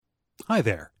Hi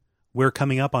there. We're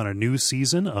coming up on a new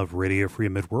season of Radio Free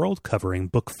Midworld covering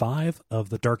Book 5 of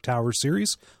the Dark Tower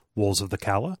series, Wolves of the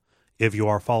Calla. If you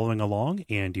are following along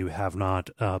and you have not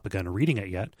begun reading it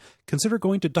yet, consider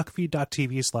going to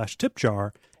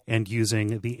duckfeed.tv/tipjar and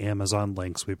using the Amazon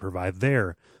links we provide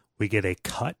there. We get a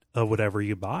cut of whatever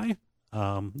you buy,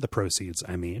 the proceeds,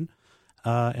 I mean,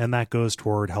 and that goes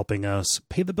toward helping us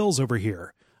pay the bills over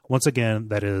here. Once again,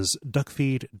 that is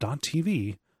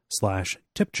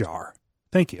duckfeed.tv/tipjar.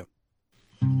 Thank you.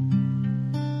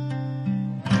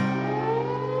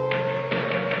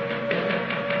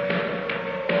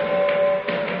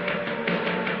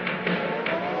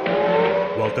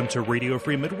 Welcome to Radio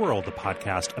Free Midworld, the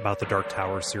podcast about the Dark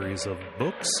Tower series of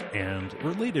books and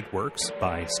related works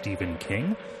by Stephen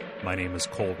King. My name is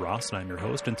Cole Ross, and I'm your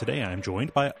host, and today I'm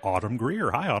joined by Autumn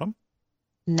Greer. Hi, Autumn.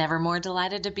 Never more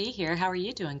delighted to be here. How are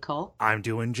you doing, Cole? I'm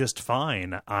doing just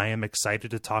fine. I am excited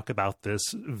to talk about this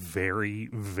very,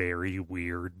 very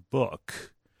weird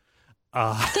book.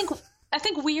 I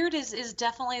think weird is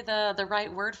definitely the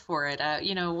right word for it.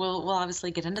 We'll obviously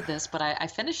get into this, but I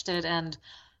finished it, and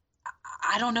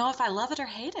I don't know if I love it or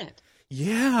hate it.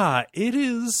 Yeah, it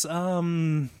is. I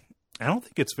don't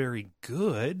think it's very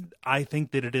good. I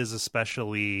think that it is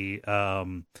especially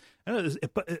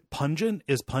pungent.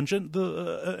 Is pungent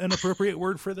an appropriate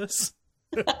word for this?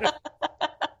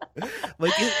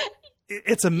 Like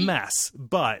it's a mess,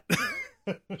 but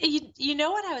you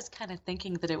know what I was kind of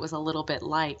thinking that it was a little bit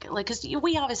like because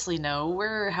we obviously know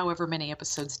we're however many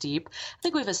episodes deep. I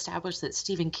think we've established that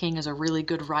Stephen King is a really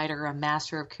good writer, a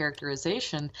master of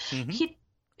characterization. Mm-hmm.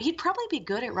 He'd probably be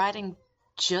good at writing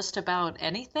just about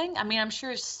anything. I mean, I'm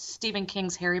sure Stephen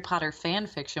King's Harry Potter fan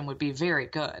fiction would be very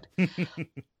good.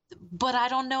 But I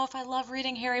don't know if I love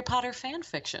reading Harry Potter fan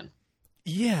fiction.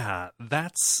 Yeah,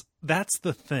 that's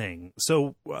the thing.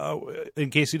 So, in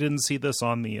case you didn't see this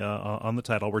on the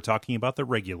title, we're talking about The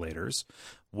Regulators,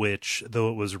 which, though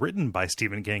it was written by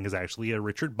Stephen King, is actually a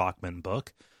Richard Bachman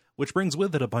book, which brings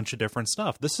with it a bunch of different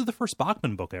stuff. This is the first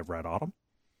Bachman book I've read, Autumn.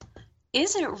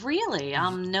 Is it really?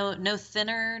 No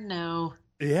thinner, no.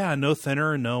 Yeah, no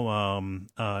thinner, no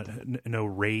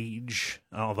rage.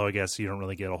 Although I guess you don't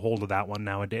really get a hold of that one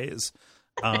nowadays.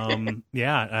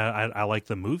 I like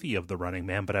the movie of The Running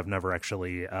Man, but I've never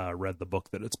actually read the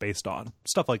book that it's based on.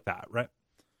 Stuff like that, right?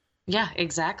 Yeah,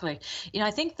 exactly.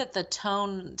 I think that the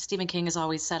tone Stephen King has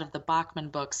always said of the Bachman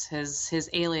books, his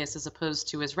alias as opposed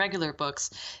to his regular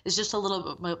books, is just a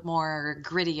little bit more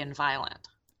gritty and violent.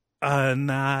 In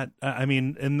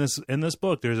this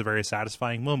book, there's a very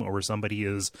satisfying moment where somebody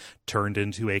is turned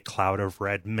into a cloud of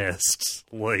red mist.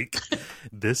 Like,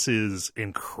 this is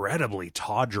incredibly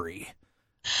tawdry.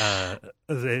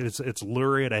 It's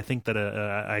lurid. I think that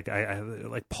I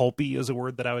like pulpy is a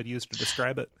word that I would use to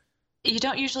describe it. You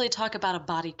don't usually talk about a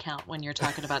body count when you're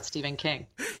talking about Stephen King.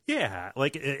 Yeah,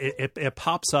 like it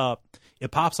pops up. It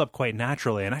pops up quite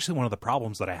naturally. And actually, one of the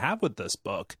problems that I have with this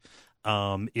book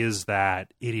is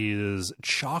that it is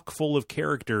chock full of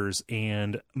characters,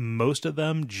 and most of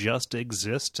them just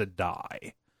exist to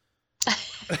die.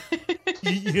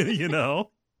 you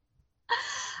know?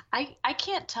 I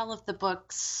can't tell if the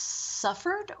book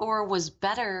suffered or was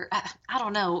better. I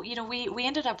don't know. We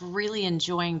ended up really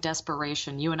enjoying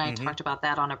Desperation. You and I talked about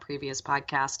that on a previous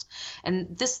podcast.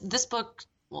 And this book,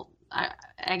 well,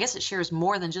 I guess it shares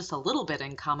more than just a little bit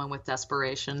in common with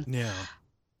Desperation. Yeah.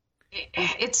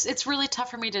 It's really tough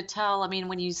for me to tell. I mean,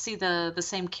 when you see the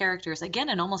same characters, again,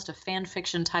 in almost a fan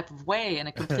fiction type of way in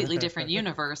a completely different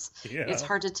universe, It's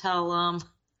hard to tell.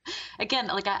 Again,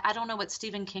 like I don't know what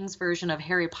Stephen King's version of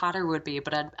Harry Potter would be,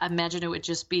 but I imagine it would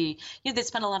just be, they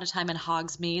spent a lot of time in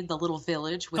Hogsmeade, the little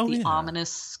village with the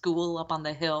ominous school up on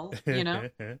the hill,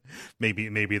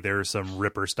 Maybe there's some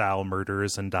Ripper-style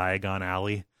murders in Diagon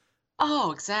Alley.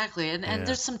 Oh, exactly. And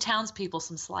there's some townspeople,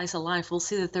 some slice of life. We'll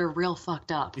see that they're real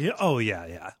fucked up. Yeah. Oh,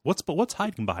 yeah. What's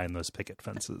hiding behind those picket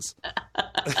fences?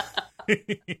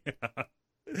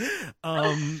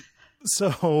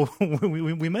 So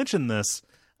we mentioned this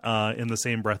in the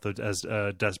same breath as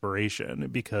Desperation,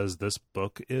 because this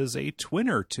book is a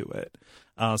twinner to it.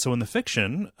 So in the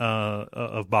fiction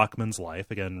of Bachman's life,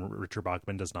 again, Richard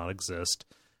Bachman does not exist.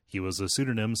 He was a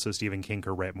pseudonym, so Stephen King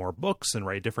could write more books and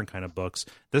write different kind of books.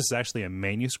 This is actually a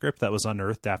manuscript that was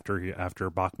unearthed after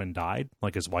Bachman died.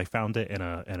 Like, his wife found it in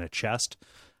a chest.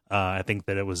 I think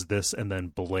that it was this, and then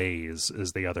Blaze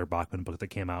is the other Bachman book that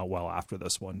came out well after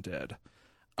this one did.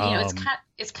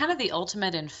 It's kind of the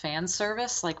ultimate in fan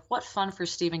service. Like, what fun for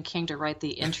Stephen King to write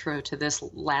the intro to this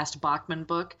last Bachman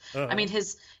book. I mean,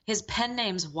 his pen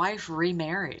name's wife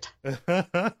remarried.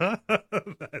 That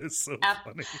is so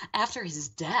funny. After his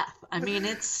death. I mean,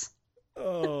 it's...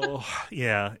 Oh, Well,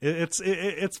 yeah,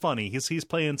 it's funny. He's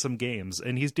playing some games,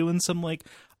 and he's doing some like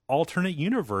alternate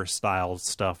universe style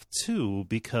stuff too,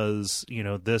 because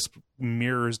this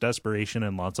mirrors Desperation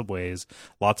in lots of ways.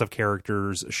 Lots of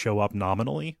characters show up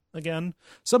nominally again.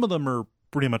 Some of them are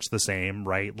pretty much the same,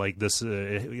 right? Like this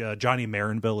Johnny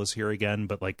Marinville is here again,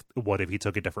 but like, what if he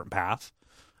took a different path?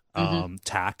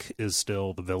 Tack is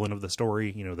still the villain of the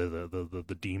story,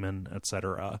 the demon,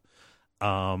 etc.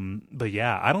 But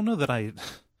yeah, I don't know that I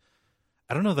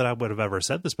would have ever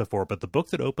said this before, but the book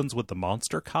that opens with the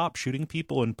monster cop shooting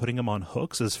people and putting them on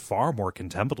hooks is far more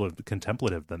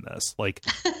contemplative than this. Like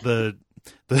the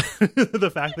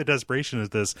the fact that Desperation is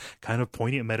this kind of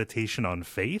poignant meditation on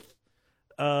faith,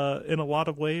 in a lot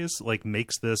of ways, like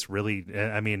makes this really,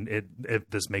 I mean,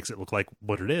 this makes it look like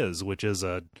what it is, which is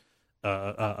a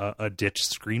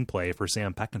ditched screenplay for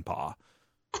Sam Peckinpah.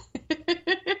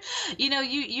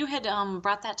 You had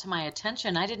brought that to my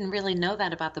attention. I didn't really know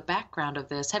that about the background of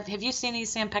this. Have you seen these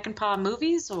Sam Peckinpah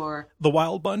movies or The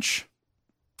Wild Bunch?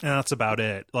 And that's about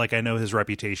it. Like, I know his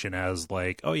reputation as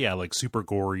like, oh yeah, like super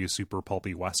gory, super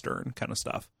pulpy Western kind of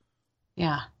stuff.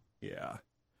 Yeah.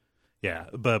 Yeah,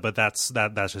 but that's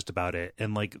just about it.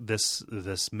 And like this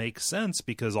makes sense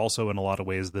because also in a lot of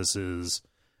ways this is,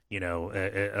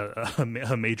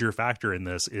 a major factor in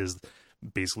this is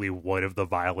basically what if the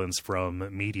violence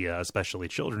from media, especially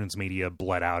children's media,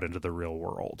 bled out into the real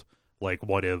world? Like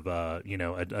what if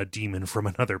a demon from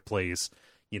another place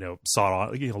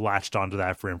latched onto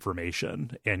that for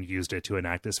information and used it to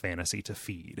enact his fantasy to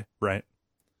feed, right?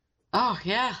 Oh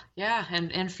yeah,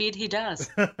 and feed he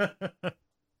does.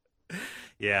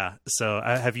 Yeah. So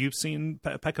have you seen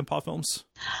Peckinpah films?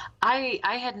 I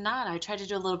had not. I tried to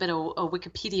do a little bit of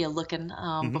Wikipedia looking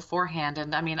beforehand.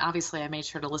 And I mean, obviously I made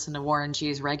sure to listen to Warren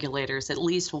G's Regulators at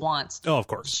least once. Oh, of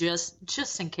course.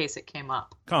 Just in case it came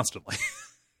up. Constantly.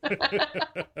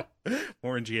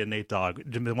 Warren G and Nate Dogg,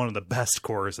 one of the best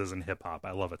choruses in hip hop.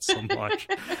 I love it so much.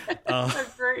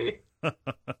 Agree.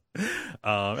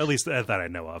 At least that I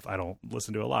know of. I don't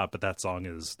listen to a lot, but that song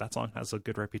has a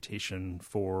good reputation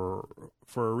for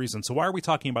a reason. So why are we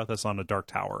talking about this on a Dark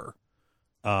Tower,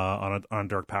 on a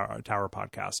Dark Tower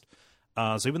podcast?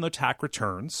 So even though Tack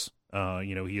returns,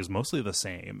 he is mostly the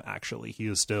same. Actually, he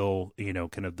is still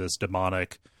kind of this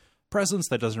demonic presence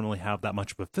that doesn't really have that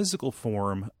much of a physical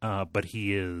form, but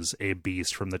he is a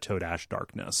beast from the Toadash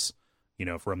darkness.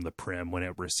 From the Prim when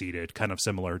it receded, kind of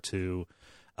similar to.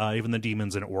 Even the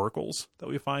demons and oracles that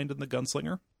we find in the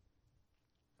Gunslinger.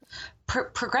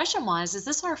 Progression-wise, is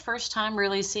this our first time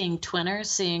really seeing twinners,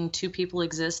 seeing two people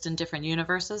exist in different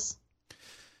universes?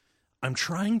 I'm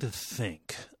trying to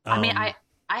think. I mean, I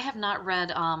have not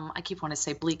read, I keep wanting to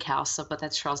say Bleak House, but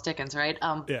that's Charles Dickens, right?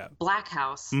 Yeah. Black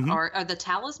House, or the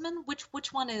Talisman?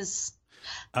 Which one is...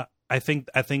 I think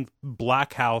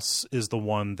Black House is the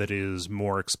one that is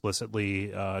more explicitly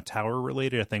tower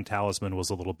related. I think Talisman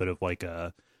was a little bit of like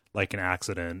an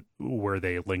accident where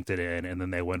they linked it in and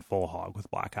then they went full hog with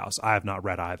Black House. I have not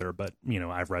read either, but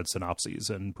I've read synopses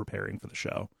and preparing for the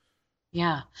show.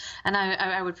 Yeah, and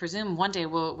I would presume one day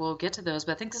we'll get to those,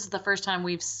 but I think this is the first time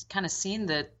we've kind of seen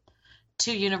that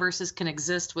two universes can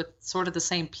exist with sort of the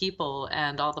same people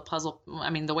and all the puzzle. I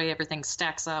mean, the way everything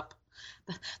stacks up.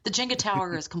 The Jenga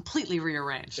tower is completely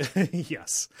rearranged.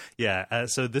 Yes. Yeah.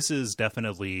 So this is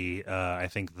definitely, I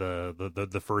think,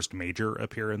 the first major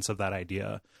appearance of that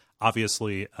idea.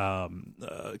 Obviously,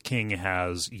 King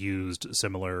has used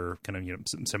similar kind of,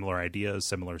 similar ideas,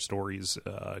 similar stories,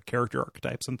 character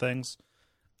archetypes and things.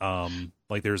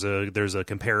 Like there's a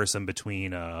comparison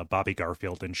between Bobby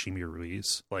Garfield and Shimi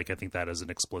Ruiz. Like I think that is an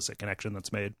explicit connection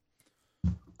that's made.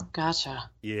 Gotcha.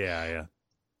 Yeah.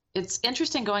 It's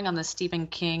interesting going on the Stephen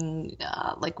King,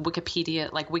 like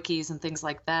Wikipedia, like wikis and things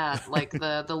like that, like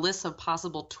the list of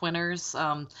possible twinners.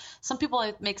 Some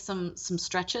people make some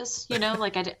stretches,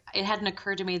 like it hadn't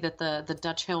occurred to me that the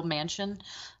Dutch Hill Mansion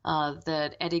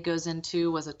that Eddie goes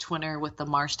into was a twinner with the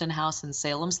Marston House in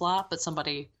Salem's Lot, but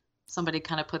somebody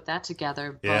kind of put that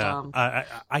together. But, yeah,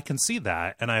 I can see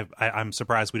that, and I'm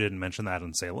surprised we didn't mention that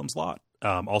in Salem's Lot.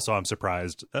 Also, I'm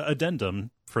surprised,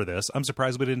 addendum for this, I'm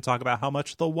surprised we didn't talk about how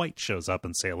much the white shows up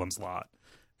in Salem's Lot,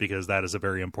 because that is a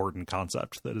very important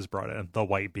concept that is brought in, the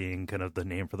white being kind of the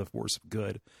name for the force of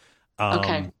good.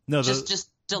 Okay, no,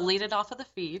 just delete it off of the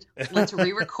feed. Let's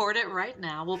re-record it right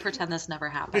now. We'll pretend this never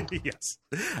happened. Yes.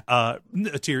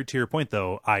 To your point,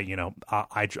 though, I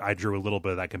drew a little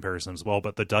bit of that comparison as well,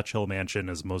 but the Dutch Hill Mansion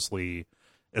is mostly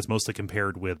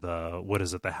compared with what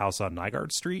is it, the house on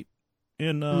Nygaard Street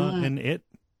in It.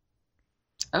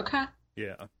 Okay.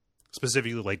 Yeah.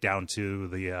 Specifically, like down to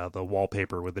the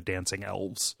wallpaper with the dancing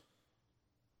elves.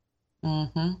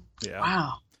 Mm-hmm. Yeah.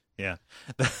 Wow. Yeah,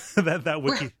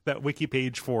 that wiki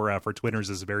page for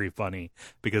Twinners is very funny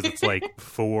because it's like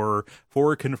four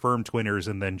confirmed Twinners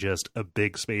and then just a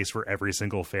big space for every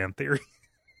single fan theory.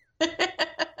 Yeah.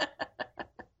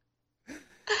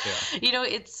 You know,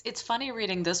 it's funny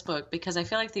reading this book because I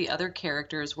feel like the other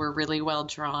characters were really well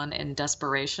drawn in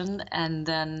desperation, and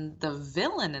then the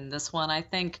villain in this one, I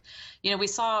think, you know, we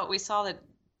saw that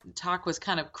Tak was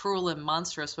kind of cruel and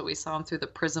monstrous, but we saw him through the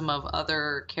prism of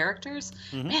other characters.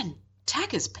 Mm-hmm. Man,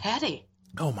 Tak is petty.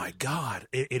 Oh my God.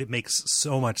 It makes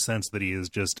so much sense that he is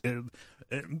just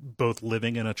both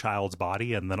living in a child's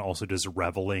body and then also just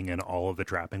reveling in all of the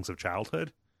trappings of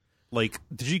childhood. Like,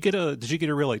 did you get a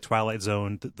real like Twilight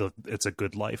Zone, the It's a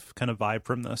Good Life kind of vibe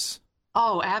from this?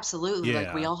 Oh, absolutely. Yeah.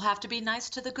 Like, we all have to be nice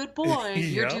to the good boy.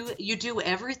 Yep. You do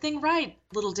everything right,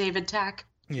 little David Tak.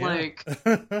 Yeah. Like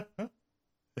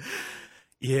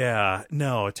yeah,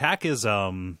 no, Tak is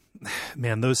man,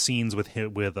 those scenes with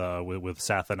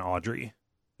Seth and Audrey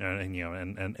and you know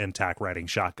and Tak riding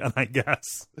shotgun, I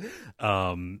guess,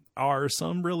 are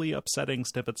some really upsetting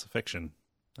snippets of fiction,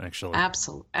 actually.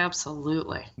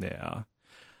 Absolutely. Yeah.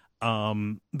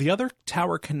 The other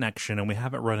tower connection, and we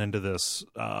haven't run into this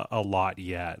a lot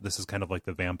yet, this is kind of like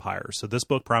the vampires. So this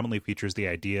book prominently features the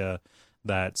idea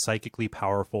that psychically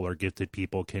powerful or gifted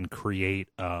people can create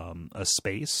a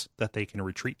space that they can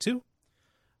retreat to.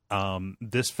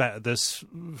 This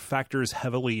factors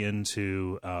heavily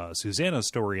into Susanna's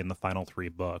story in the final 3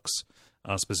 books,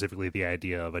 specifically the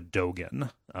idea of a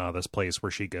Dogen, this place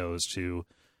where she goes to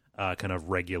kind of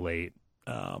regulate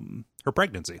her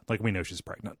pregnancy. Like, we know she's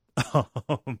pregnant,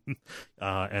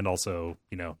 and also,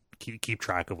 you know, keep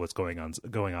track of what's going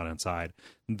on inside.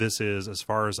 This is, as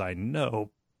far as I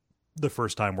know, the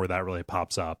first time where that really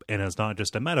pops up, and it's not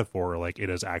just a metaphor. Like, it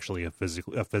is actually a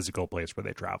physical place where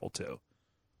they travel to.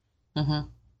 Mm-hmm.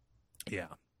 Yeah.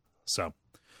 So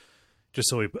just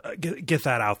so we get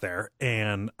that out there.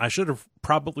 And I should have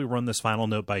probably run this final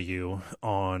note by you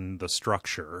on the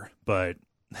structure, but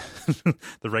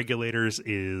The Regulators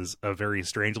is a very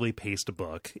strangely paced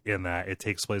book in that it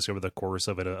takes place over the course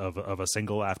of a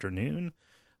single afternoon,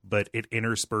 but it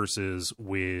intersperses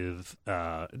with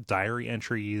diary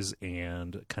entries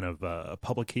and kind of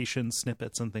publication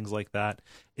snippets and things like that.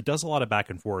 It does a lot of back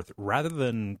and forth. Rather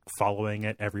than following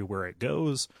it everywhere it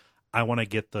goes, I want to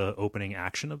get the opening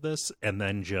action of this and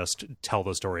then just tell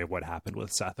the story of what happened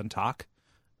with Seth and Tak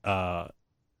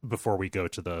before we go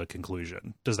to the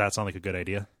conclusion. Does that sound like a good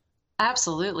idea?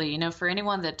 Absolutely. You know, for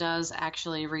anyone that does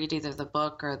actually read either the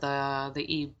book or the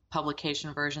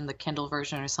e-publication version, the Kindle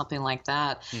version or something like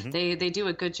that, mm-hmm. they do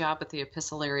a good job with the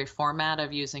epistolary format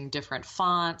of using different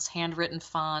fonts, handwritten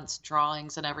fonts,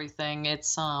 drawings and everything.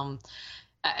 It's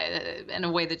in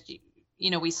a way that, you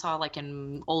know, we saw like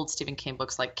in old Stephen King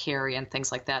books like Carrie and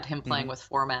things like that, him playing mm-hmm. with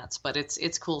formats, but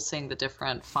it's cool seeing the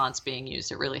different fonts being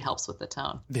used. It really helps with the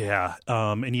tone. Yeah.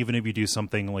 And even if you do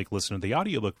something like listen to the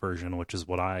audiobook version, which is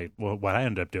what I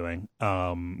ended up doing,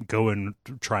 go and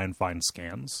try and find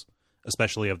scans,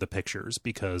 especially of the pictures,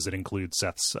 because it includes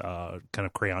Seth's kind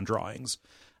of crayon drawings.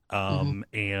 Mm-hmm.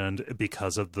 And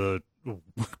because of the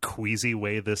queasy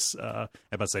way this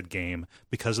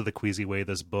because of the queasy way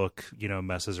this book, you know,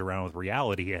 messes around with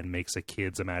reality and makes a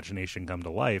kid's imagination come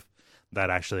to life, that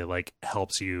actually like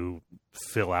helps you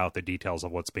fill out the details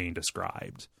of what's being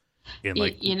described. In,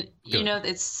 like, you know,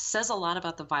 it says a lot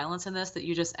about the violence in this that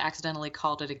you just accidentally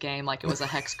called it a game, like it was a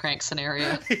hex crank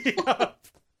scenario. Yeah.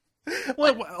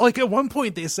 Well, like at one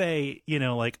point they say, you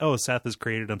know, like, oh, Seth has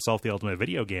created himself the ultimate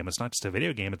video game. It's not just a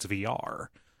video game; it's VR.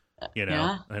 You know,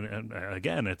 yeah. and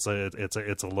again, it's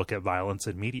a look at violence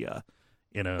in media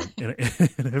in a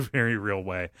very real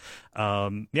way.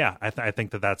 Yeah, I think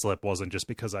that slip wasn't just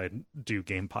because I do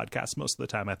game podcasts most of the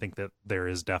time. I think that there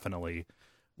is definitely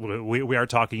we are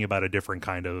talking about a different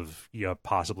kind of, you know,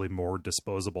 possibly more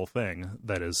disposable thing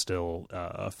that is still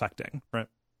affecting, right?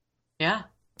 Yeah.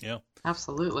 Yeah,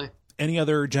 absolutely. Any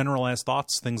other generalized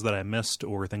thoughts, things that I missed,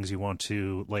 or things you want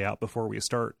to lay out before we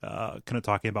start kind of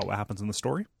talking about what happens in the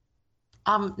story?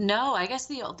 No, I guess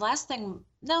the last thing.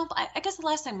 No, I guess the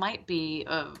last thing might be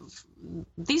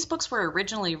these books were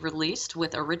originally released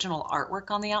with original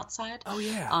artwork on the outside. Oh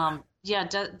yeah. Yeah.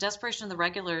 Desperation of the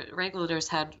Regulators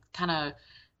had kind of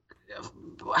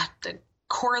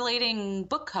correlating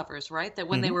book covers, right? That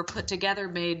when mm-hmm. they were put together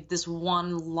made this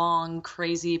one long,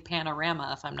 crazy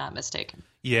panorama, if I'm not mistaken.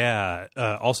 Yeah.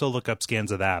 Also look up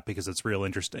scans of that, because it's real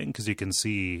interesting, because you can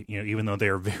see, you know, even though they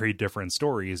are very different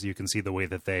stories, you can see the way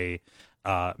that they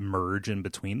merge in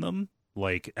between them.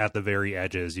 Like at the very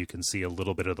edges, you can see a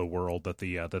little bit of the world that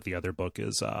the other book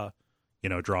is, you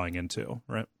know, drawing into,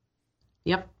 right?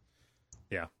 Yep.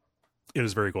 Yeah. It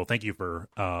was very cool. Thank you for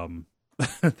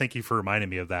thank you for reminding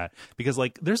me of that, because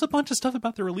like there's a bunch of stuff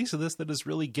about the release of this that is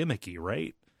really gimmicky,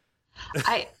 right?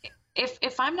 I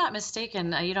if I'm not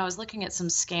mistaken, I was looking at some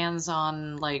scans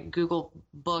on like Google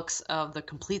Books of the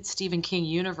complete Stephen King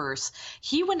universe.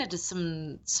 He went into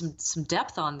some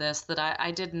depth on this that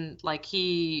I didn't like.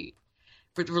 He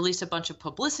released a bunch of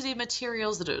publicity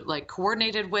materials that are like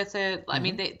coordinated with it. I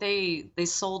mean, they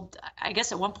sold. I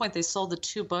guess at one point they sold the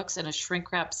 2 books in a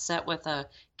shrink wrap set with a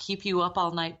keep you up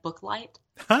all night book light.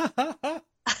 I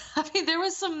mean, there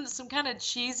was some kind of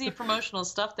cheesy promotional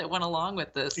stuff that went along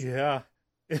with this. Yeah.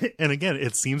 And again,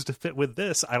 it seems to fit with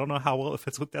this. I don't know how well it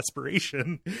fits with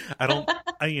Desperation.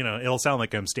 It'll sound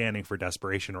like I'm standing for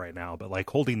Desperation right now, but like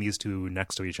holding these two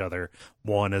next to each other,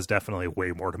 one is definitely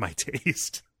way more to my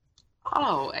taste.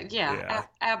 Oh, yeah.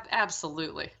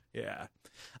 Absolutely. Yeah.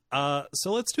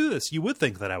 So let's do this. You would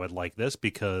think that I would like this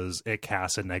because it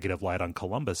casts a negative light on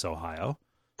Columbus, Ohio.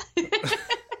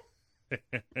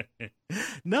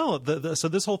 No, so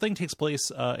this whole thing takes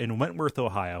place in Wentworth,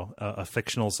 Ohio, a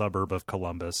fictional suburb of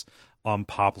Columbus, on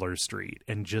Poplar Street,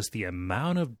 and just the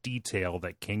amount of detail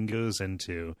that King goes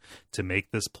into to make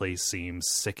this place seem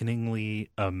sickeningly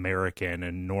American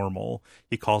and normal.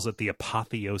 He calls it the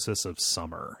apotheosis of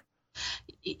summer.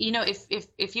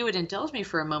 If you would indulge me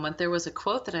for a moment, there was a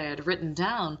quote that I had written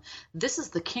down. This is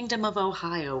the kingdom of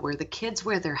Ohio, where the kids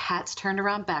wear their hats turned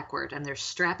around backward and their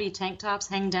strappy tank tops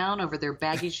hang down over their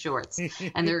baggy shorts,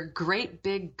 and their great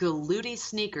big galooty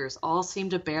sneakers all seem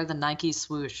to bear the Nike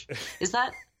swoosh. Is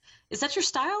that your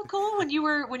style, Cole, when you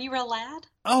were a lad?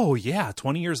 Oh yeah,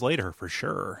 20 years later for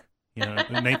sure.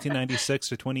 1996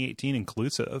 to 2018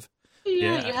 inclusive.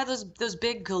 Yeah, you have those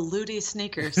big galooty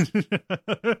sneakers.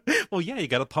 Well, yeah, you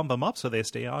got to pump them up so they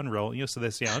stay on so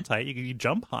they stay on tight. You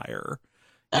jump higher.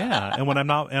 Yeah, and when I'm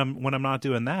not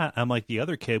doing that, I'm like the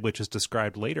other kid, which is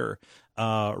described later,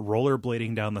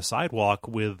 rollerblading down the sidewalk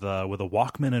with a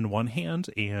Walkman in one hand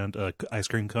and a ice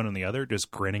cream cone in the other, just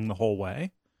grinning the whole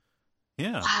way.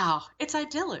 Yeah. Wow, it's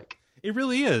idyllic. It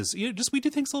really is. We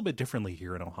do things a little bit differently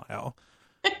here in Ohio.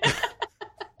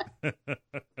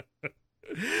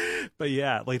 But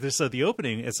yeah, like this, the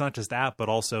opening, it's not just that, but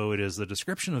also it is the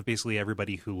description of basically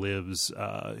everybody who lives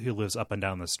up and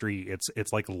down the street.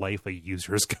 It's like Life, a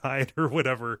User's Guide or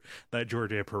whatever that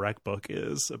George A. Perec book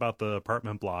is about the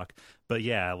apartment block. But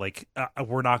yeah, like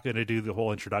we're not going to do the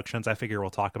whole introductions. I figure we'll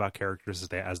talk about characters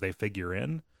as they figure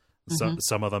in.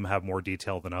 Some of them have more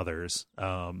detail than others.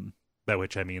 By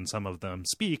which I mean some of them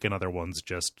speak and other ones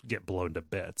just get blown to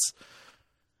bits.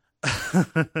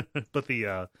 But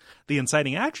the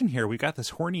inciting action here, we got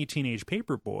this horny teenage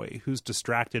paperboy who's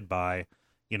distracted by,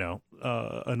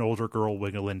 an older girl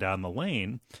wiggling down the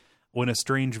lane when a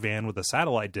strange van with a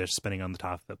satellite dish spinning on the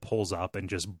top that pulls up and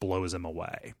just blows him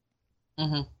away.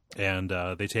 Mm-hmm. And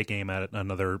they take aim at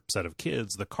another set of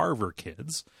kids, the Carver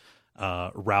kids.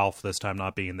 Ralph, this time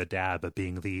not being the dad, but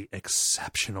being the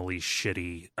exceptionally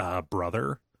shitty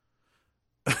brother.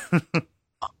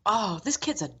 Oh, this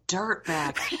kid's a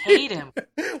dirtbag. I hate him.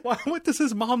 What does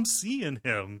his mom see in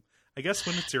him? I guess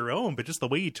when it's your own, but just the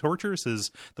way he tortures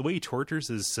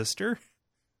his sister.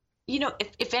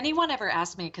 If anyone ever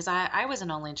asked me, because I was an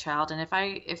only child, and if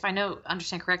I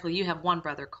understand correctly, you have one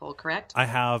brother, Cole, correct? I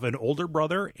have an older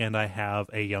brother and I have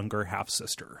a younger half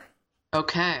sister.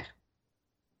 Okay.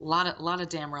 A lot of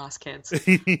damn Ross kids.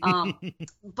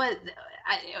 But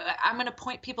I'm going to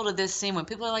point people to this scene when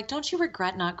people are like, don't you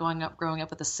regret not growing up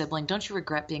with a sibling? Don't you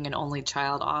regret being an only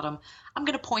child, Autumn? I'm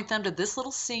going to point them to this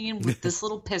little scene with this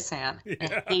little pisshand.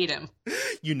 Yeah. I hate him.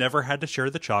 You never had to share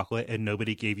the chocolate and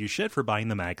nobody gave you shit for buying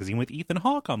the magazine with Ethan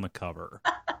Hawke on the cover.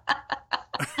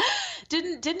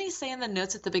 Didn't he say in the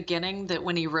notes at the beginning that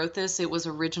when he wrote this, it was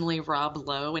originally Rob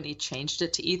Lowe and he changed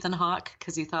it to Ethan Hawke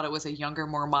because he thought it was a younger,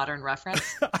 more modern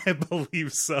reference? I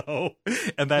believe so.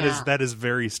 And that is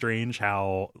very strange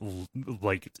how,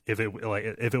 like, if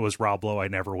it was Rob Lowe, I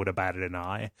never would have batted an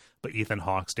eye. But Ethan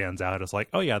Hawke stands out as like,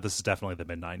 oh yeah, this is definitely the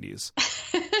mid-90s.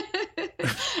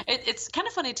 It's kind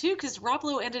of funny too because Rob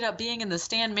Lowe ended up being in the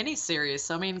Stan miniseries.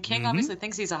 So I mean, King obviously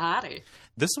thinks he's a hottie.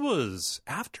 This was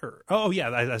after. Oh yeah,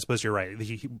 I suppose you're right.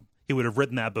 He would have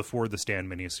written that before the Stan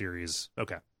miniseries.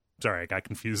 Okay, sorry, I got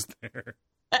confused there.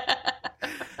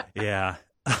 Yeah.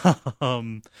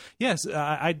 Yes.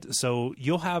 So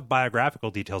you'll have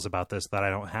biographical details about this that I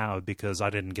don't have because I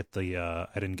didn't get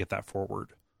that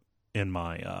forward in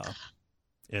my.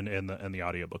 In the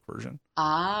audiobook version.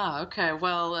 Ah, okay.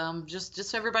 Well, just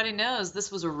so everybody knows,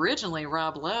 this was originally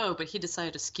Rob Lowe, but he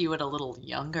decided to skew it a little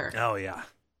younger. Oh yeah,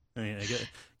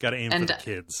 got to aim for the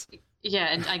kids. Yeah,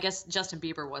 and I guess Justin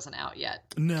Bieber wasn't out yet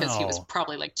because he was No.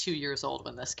 probably like 2 years old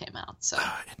when this came out. So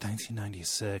In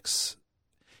 1996.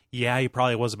 Yeah, he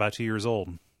probably was about 2 years old.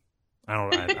 I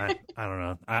don't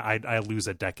know. I lose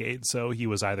a decade. So he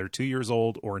was either 2 years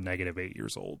old or -8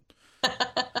 years old.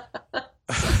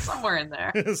 somewhere in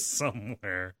there.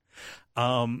 Somewhere.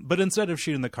 But instead of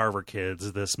shooting the Carver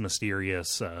kids, this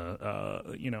mysterious,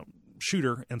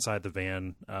 shooter inside the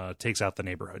van takes out the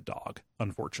neighborhood dog,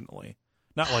 unfortunately.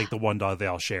 Not like the one dog they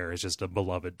all share. It's just a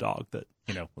beloved dog that,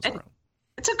 was around.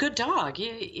 It's a good dog.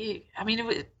 I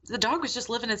mean, the dog was just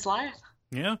living its life.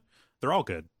 Yeah, they're all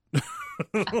good.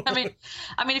 I mean,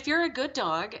 if you're a good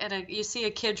dog and you see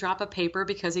a kid drop a paper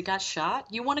because he got shot,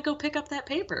 you want to go pick up that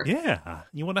paper. Yeah,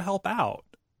 you want to help out.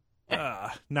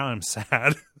 Now I'm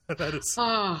sad. That is.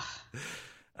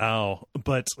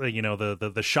 But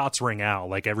the shots ring out.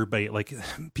 Like everybody, like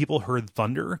people heard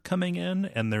thunder coming in,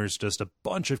 and there's just a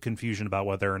bunch of confusion about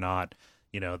whether or not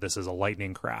this is a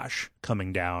lightning crash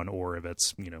coming down or if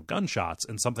it's gunshots.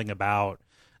 And something about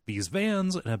these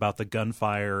vans and about the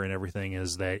gunfire and everything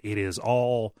is that it is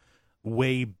all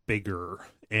way bigger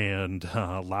and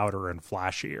louder and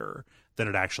flashier than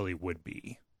it actually would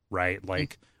be, right?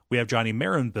 Like we have Johnny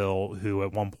Marinville, who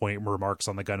at one point remarks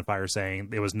on the gunfire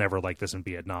saying it was never like this in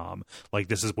Vietnam. Like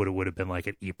this is what it would have been like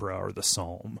at Ypres or the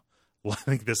Somme.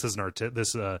 Like this is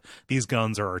these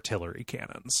guns are artillery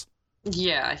cannons.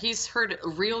 Yeah, he's heard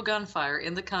real gunfire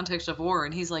in the context of war,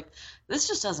 and he's like, this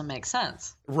just doesn't make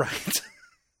sense. Right.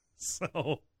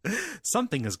 So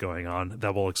something is going on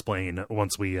that we'll explain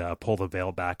once we pull the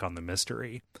veil back on the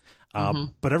mystery.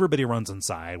 But everybody runs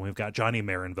inside. We've got Johnny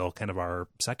Marinville, kind of our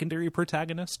secondary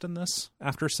protagonist in this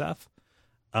after Seth.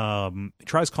 He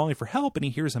tries calling for help, and he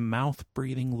hears a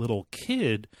mouth-breathing little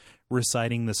kid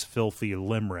reciting this filthy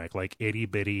limerick, like itty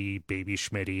bitty baby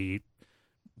Schmitty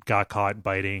got caught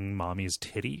biting mommy's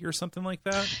titty or something like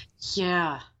that.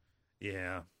 Yeah.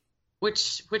 Yeah.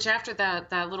 Which after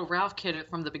that little Ralph kid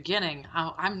from the beginning,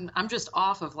 I'm just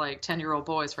off of like 10-year-old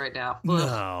boys right now.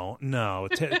 Ugh. No,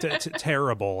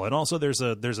 terrible. And also there's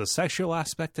a sexual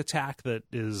aspect attack that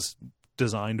is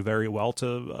designed very well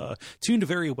tuned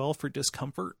very well for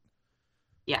discomfort.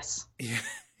 Yes.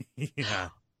 Yeah.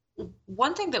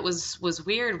 One thing that was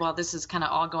weird while this is kind of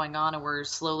all going on and we're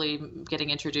slowly getting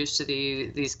introduced to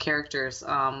these characters,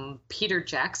 Peter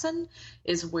Jackson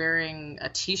is wearing a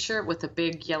T-shirt with a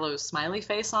big yellow smiley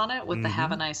face on it with the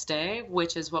 "Have a nice day,"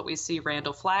 which is what we see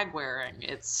Randall Flagg wearing.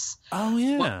 It's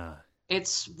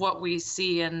it's what we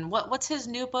see in what's his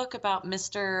new book about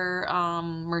Mr.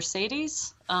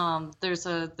 Mercedes. There's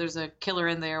a killer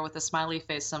in there with the smiley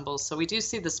face symbols, so we do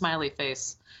see the smiley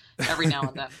face every now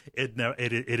and then.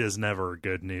 It is never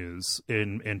good news.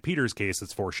 In Peter's case,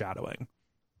 it's foreshadowing.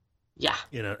 Yeah.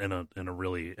 In a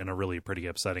really pretty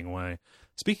upsetting way.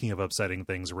 Speaking of upsetting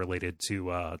things related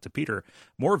to Peter,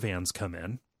 more vans come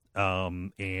in.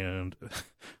 And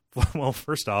well,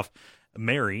 first off,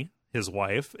 Mary, his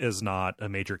wife, is not a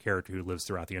major character who lives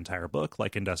throughout the entire book,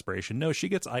 like in Desperation. No, she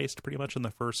gets iced pretty much in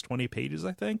the first 20 pages,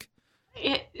 I think.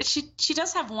 She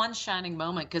does have one shining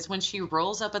moment because when she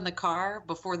rolls up in the car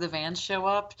before the vans show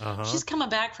up, she's coming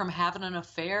back from having an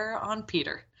affair on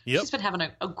Peter. Yep. She's been having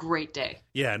a great day.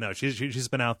 Yeah, no, she's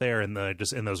been out there in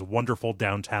those wonderful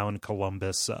downtown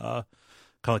Columbus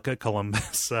hotels,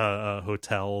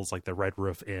 like the Red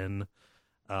Roof Inn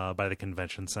by the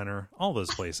convention center, all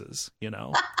those places,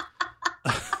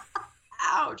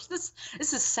 Ouch! This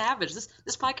is savage.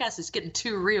 This podcast is getting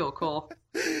too real, Cole.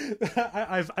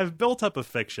 I've built up a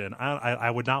fiction. I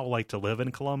would not like to live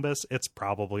in Columbus. It's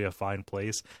probably a fine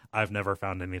place. I've never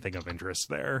found anything of interest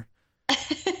there.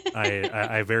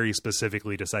 I very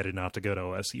specifically decided not to go to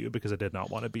OSU because I did not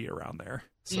want to be around there.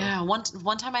 So. Yeah,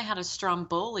 one time I had a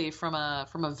Stromboli from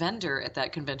a vendor at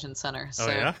that convention center. So, oh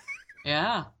yeah,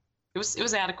 yeah, it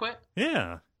was adequate.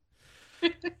 Yeah.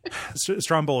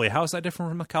 Stromboli, how is that different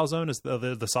from a calzone? Is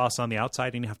the sauce on the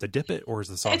outside and you have to dip it, or is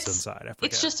the sauce inside? I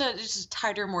forget. It's just a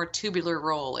tighter, more tubular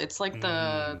roll. It's like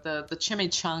the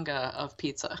chimichanga of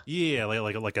pizza. Yeah,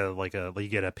 like you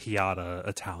get a Piata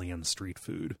Italian street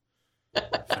food,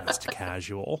 fast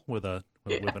casual with an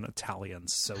Italian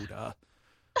soda.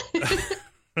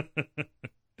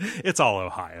 It's all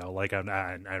Ohio. Like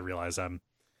I realize I'm,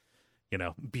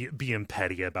 being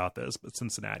petty about this, but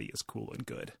Cincinnati is cool and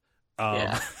good.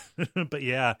 But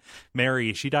yeah,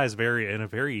 Mary, she dies in a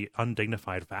very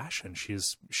undignified fashion.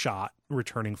 She's shot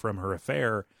returning from her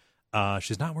affair.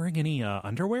 She's not wearing any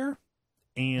underwear,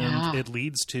 and it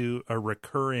leads to a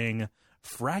recurring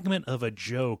fragment of a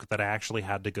joke that I actually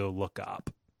had to go look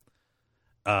up.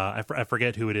 I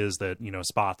forget who it is that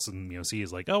spots and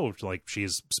sees like, oh, like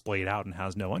she's splayed out and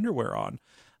has no underwear on.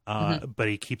 But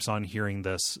he keeps on hearing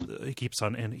this. He keeps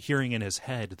on hearing in his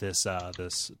head this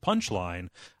punchline.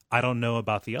 I don't know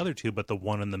about the other two, but the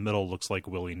one in the middle looks like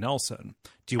Willie Nelson.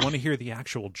 Do you want to hear the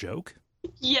actual joke?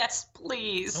 Yes,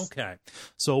 please. Okay.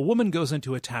 So a woman goes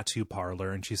into a tattoo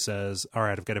parlor and she says, all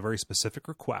right, I've got a very specific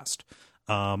request.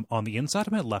 On the inside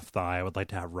of my left thigh, I would like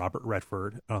to have Robert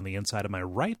Redford. On the inside of my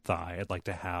right thigh, I'd like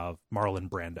to have Marlon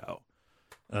Brando.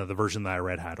 The version that I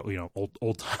read had,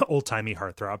 old timey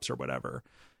heartthrobs or whatever,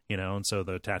 And so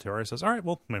the tattoo artist says, all right,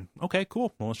 well, okay,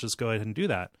 cool. Well, let's just go ahead and do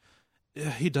that.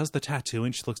 He does the tattoo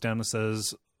and she looks down and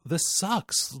says, this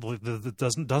sucks. It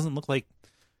doesn't look like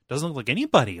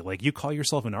anybody. Like, you call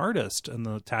yourself an artist. And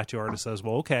the tattoo artist says,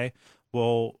 well, okay,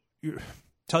 well,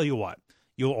 tell you what.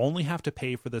 You'll only have to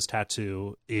pay for this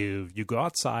tattoo if you go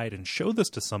outside and show this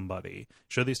to somebody,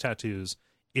 show these tattoos.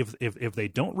 If they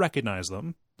don't recognize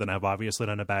them, then I've obviously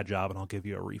done a bad job and I'll give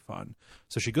you a refund.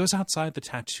 So she goes outside the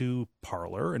tattoo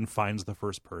parlor and finds the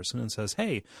first person and says,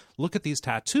 hey, look at these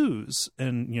tattoos.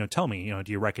 And, tell me,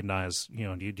 do you recognize,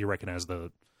 do you recognize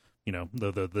the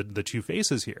two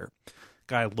faces here?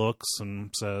 Guy looks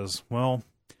and says, well,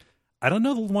 I don't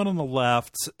know the one on the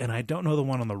left, and I don't know the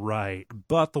one on the right,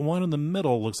 but the one in the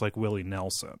middle looks like Willie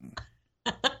Nelson.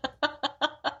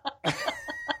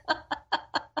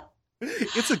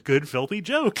 It's a good, filthy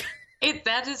joke.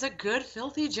 That is a good,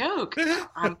 filthy joke.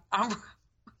 I'm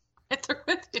right there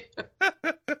with you.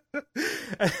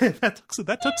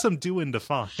 That took some doing to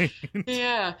find.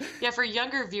 Yeah. For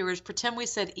younger viewers, pretend we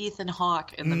said Ethan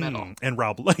Hawke in the middle. And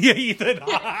Rob, Ethan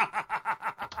Hawke.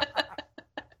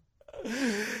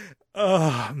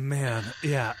 Oh, man.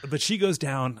 Yeah. But she goes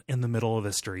down in the middle of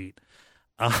the street.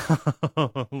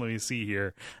 Let me see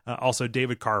here. Also,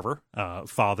 David Carver,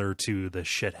 father to the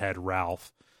shithead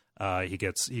Ralph. He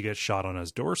gets shot on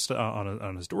his doorstep.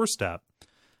 On his doorstep.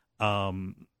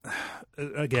 Again,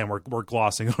 we're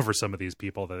glossing over some of these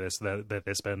people that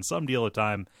they spend some deal of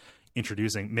time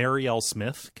introducing. Mary L.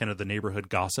 Smith, kind of the neighborhood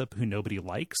gossip who nobody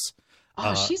likes.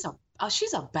 She's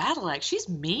a battle axe. She's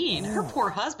mean. Her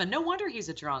poor husband. No wonder he's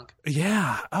a drunk.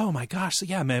 Yeah. Oh my gosh. So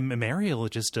yeah, Mariel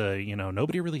just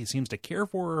nobody really seems to care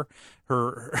for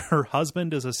her. Her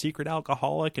husband is a secret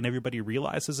alcoholic, and everybody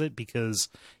realizes it because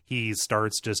he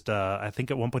starts just. I think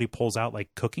at one point he pulls out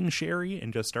like cooking sherry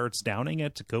and just starts downing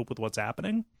it to cope with what's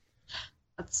happening.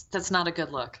 That's not a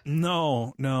good look.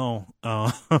 No.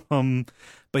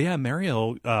 But yeah,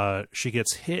 Mariel, she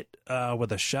gets hit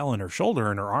with a shell in her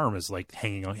shoulder, and her arm is like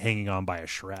hanging on by a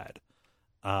shred.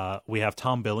 We have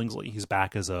Tom Billingsley. He's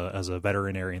back as a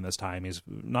veterinarian this time. He's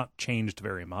not changed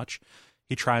very much.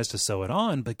 He tries to sew it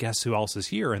on, but guess who else is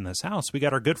here in this house? We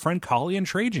got our good friend Colleen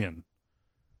Trajan.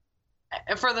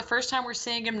 For the first time, we're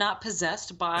seeing him not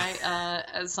possessed by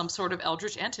some sort of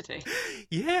eldritch entity.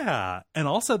 Yeah, and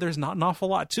also there's not an awful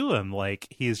lot to him. Like,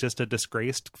 he's just a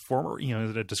disgraced former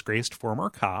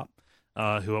cop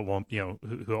who at one,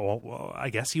 who I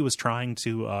guess he was trying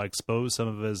to expose some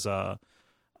of his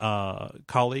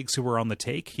colleagues who were on the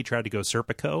take. He tried to go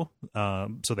Serpico,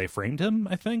 so they framed him.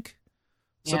 I think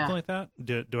something like that.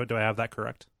 Do I have that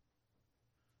correct?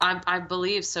 I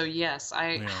believe so, yes.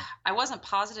 I wasn't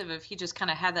positive if he just kind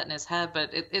of had that in his head,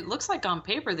 but it looks like on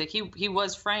paper that he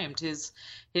was framed. His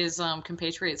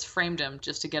compatriots framed him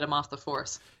just to get him off the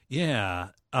force. Yeah,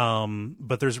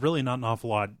 but there's really not an awful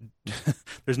lot.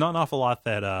 There's not an awful lot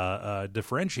that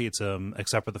differentiates him,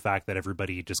 except for the fact that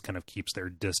everybody just kind of keeps their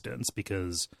distance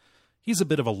because he's a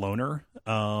bit of a loner,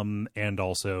 and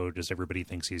also just everybody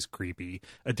thinks he's creepy.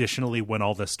 Additionally, when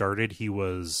all this started, he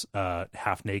was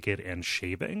half naked and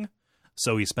shaving,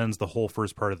 so he spends the whole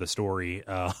first part of the story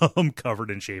covered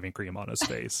in shaving cream on his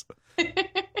face.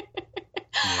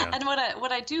 Yeah. And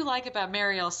what I do like about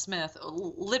Mariel Smith,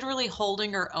 literally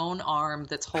holding her own arm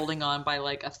that's holding on by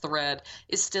like a thread,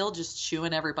 is still just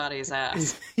chewing everybody's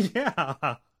ass.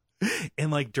 Yeah. And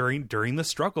like during the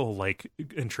struggle, like,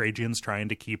 and Trajan's trying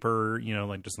to keep her,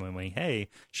 like just like, hey,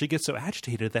 she gets so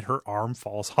agitated that her arm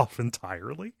falls off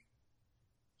entirely.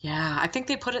 Yeah, I think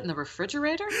they put it in the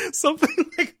refrigerator.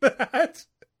 Something like that.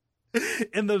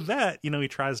 And the vet, he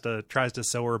tries to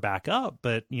sew her back up,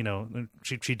 but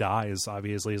she dies.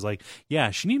 Obviously, he's like, yeah,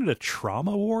 she needed a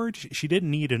trauma ward. She didn't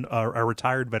need a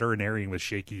retired veterinarian with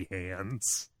shaky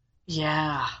hands.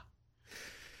 Yeah.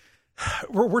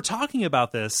 We're talking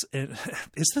about this.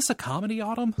 Is this a comedy,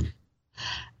 Autumn?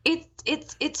 It's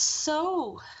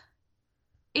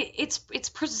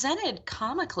presented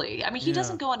comically. I mean, he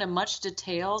doesn't go into much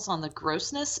details on the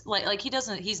grossness. Like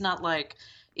he's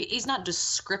not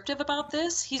descriptive about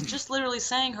this. He's just literally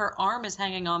saying her arm is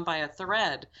hanging on by a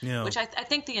thread, which I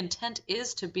think the intent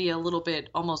is to be a little bit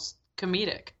almost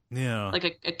comedic. Yeah.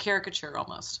 Like a caricature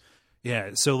almost.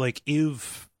 Yeah, so like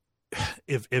if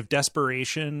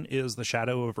Desperation is the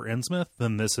shadow over Innsmouth,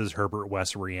 then this is Herbert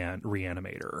West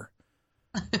Reanimator.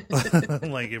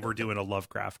 Like if we're doing a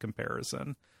Lovecraft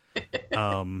comparison.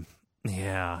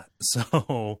 Yeah.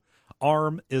 So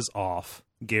arm is off.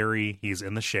 Gary, he's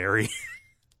in the sherry.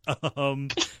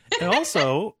 And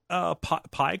also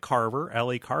Pie Carver,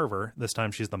 Ellie Carver, this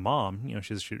time she's the mom, you know,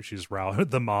 she's Ralph,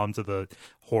 the mom to the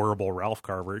horrible Ralph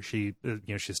Carver. She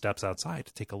she steps outside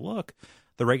to take a look.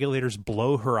 The regulators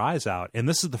blow her eyes out, and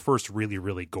this is the first really,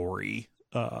 really gory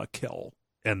kill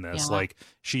in this. Yeah. Like,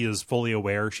 she is fully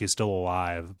aware she's still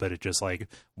alive, but it just like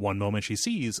one moment she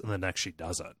sees and the next she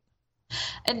doesn't.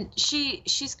 And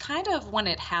she's kind of, when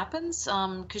it happens,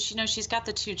 because she's got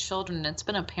the two children, and it's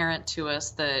been apparent to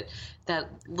us that that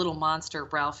little monster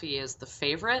Ralphie is the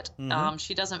favorite. Mm-hmm.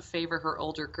 She doesn't favor her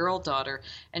older girl daughter,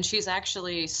 and she's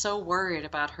actually so worried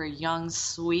about her young,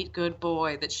 sweet, good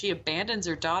boy that she abandons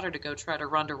her daughter to go try to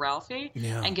run to Ralphie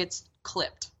and gets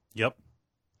clipped. Yep.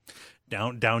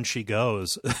 Down she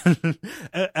goes.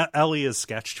 Ellie is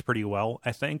sketched pretty well,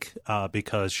 I think,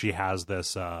 because she has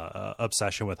this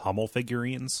obsession with Hummel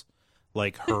figurines.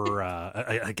 Like her,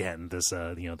 again, this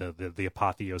the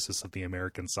apotheosis of the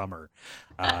American summer.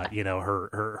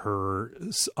 Her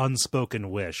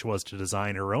unspoken wish was to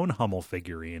design her own Hummel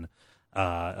figurine.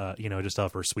 Just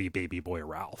of her sweet baby boy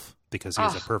Ralph, because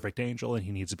he's a perfect angel and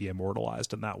he needs to be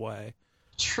immortalized in that way.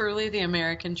 Truly the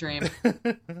American dream.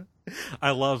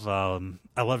 I love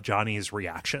Johnny's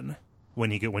reaction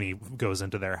when he goes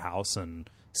into their house and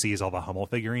sees all the Hummel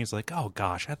figurines. Like, oh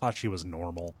gosh, I thought she was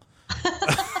normal.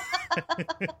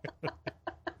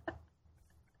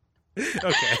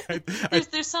 Okay.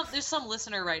 There's some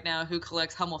listener right now who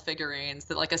collects Hummel figurines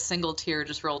that like a single tear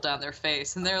just rolled down their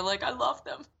face, and they're like, I love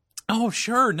them. Oh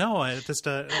sure, no, I just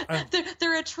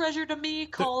they're a treasure to me,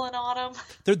 Cole and Autumn.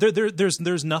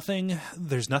 There's nothing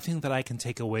that I can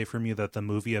take away from you that the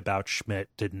movie about Schmidt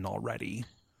didn't already.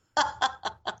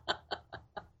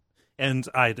 And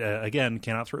I again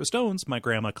cannot throw stones. My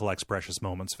grandma collects Precious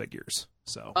Moments figures,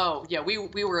 so. Oh yeah, we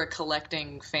were a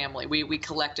collecting family. We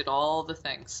collected all the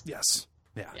things. Yes,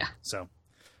 yeah. So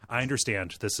I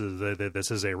understand. This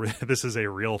is a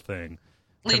real thing.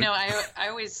 Well, I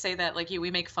always say that, like,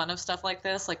 we make fun of stuff like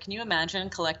this. Like, can you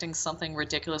imagine collecting something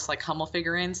ridiculous like Hummel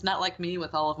figurines? Not like me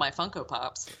with all of my Funko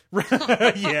Pops.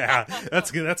 Yeah,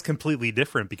 that's completely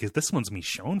different, because this one's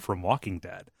Michonne from Walking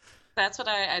Dead. That's what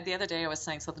the other day I was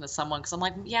saying something to someone, because I'm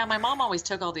like, yeah, my mom always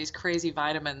took all these crazy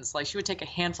vitamins. Like, she would take a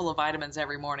handful of vitamins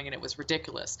every morning, and it was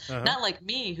ridiculous. Uh-huh. Not like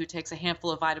me, who takes a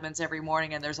handful of vitamins every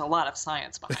morning, and there's a lot of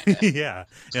science behind it. Yeah.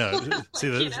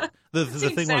 See,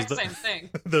 the thing was the same thing.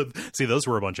 See, those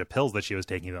were a bunch of pills that she was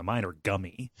taking, but mine are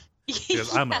gummy.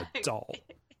 Because I'm an adult.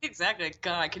 Exactly.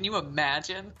 God, can you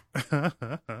imagine?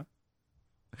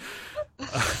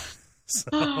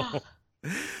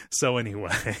 So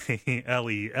anyway,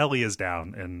 Ellie is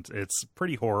down, and it's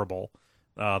pretty horrible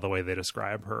the way they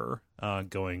describe her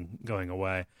going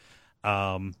away,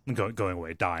 dying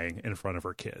in front of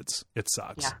her kids. It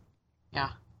sucks.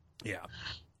 Yeah.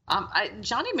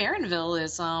 Johnny Marinville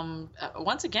is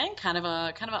once again kind of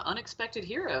an unexpected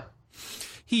hero.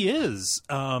 He is,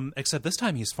 except this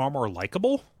time he's far more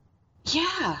likable.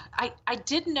 Yeah, I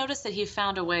did notice that he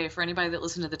found a way. For anybody that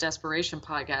listened to the Desperation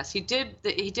podcast, he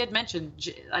did mention.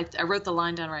 I wrote the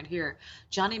line down right here.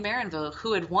 Johnny Marinville,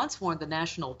 who had once won the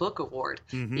National Book Award,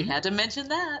 he had to mention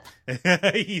that.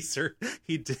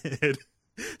 He did.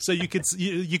 So you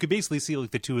could basically see like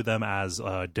the two of them as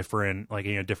different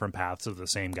paths of the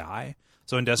same guy.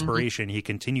 So in Desperation, he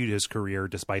continued his career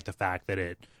despite the fact that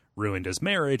it ruined his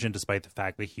marriage, and despite the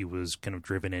fact that he was kind of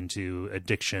driven into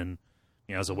addiction,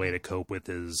 as a way to cope with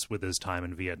his time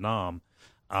in Vietnam.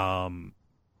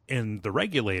 In The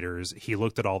Regulators, he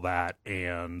looked at all that,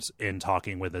 and in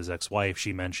talking with his ex-wife,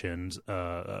 she mentioned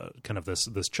kind of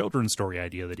this children's story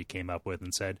idea that he came up with,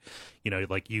 and said,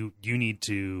 like you need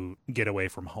to get away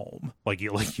from home,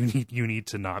 you need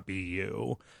to not be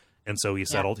you. And so he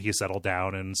settled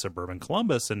down in suburban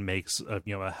Columbus and makes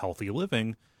a healthy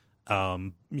living,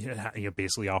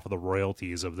 basically off of the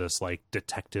royalties of this like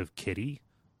detective kitty.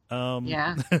 What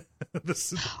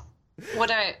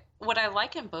I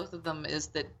like in both of them is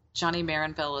that Johnny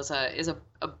Marinville is a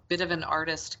bit of an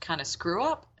artist kind of screw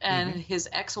up, and his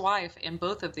ex-wife in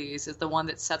both of these is the one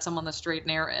that sets him on the straight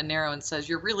and narrow and says,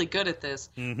 you're really good at this,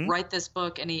 write this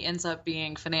book, and he ends up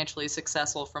being financially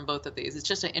successful from both of these. It's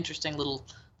just an interesting little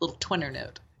twinner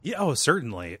note. Yeah, oh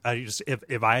certainly. I just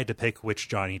if I had to pick which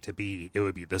Johnny to be, it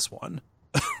would be this one.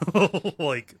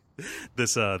 Like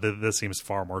this seems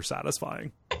far more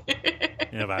satisfying.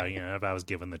 If I was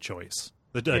given the choice,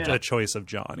 a choice of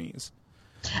Johnnies.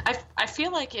 I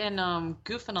feel like in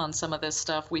goofing on some of this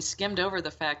stuff, we skimmed over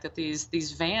the fact that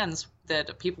these vans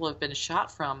that people have been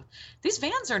shot from, these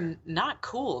vans are not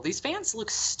cool. These vans look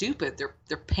stupid.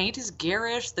 Their paint is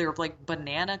garish. They're like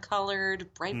banana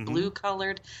colored, bright blue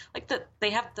colored. Like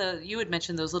they have you had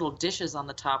mentioned those little dishes on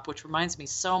the top, which reminds me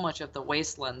so much of the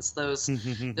Wastelands. Those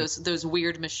those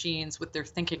weird machines with their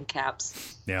thinking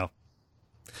caps. Yeah.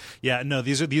 Yeah, no,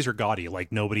 these are gaudy.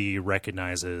 Like, nobody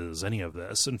recognizes any of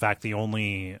this. In fact, the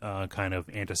only kind of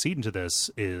antecedent to this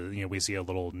is, we see a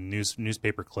little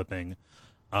newspaper clipping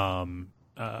of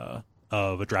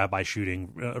a drive-by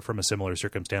shooting from a similar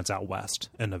circumstance out west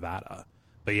in Nevada.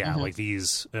 But yeah, like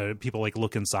these people like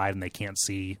look inside and they can't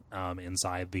see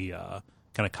inside the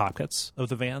kind of cockpits of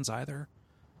the vans either.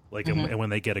 Like, and when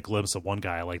they get a glimpse of one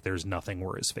guy, like there's nothing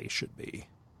where his face should be.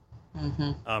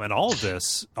 And all of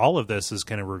this is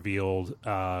kind of revealed,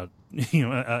 a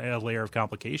layer of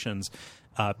complications.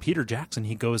 Peter Jackson,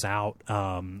 he goes out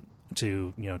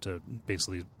to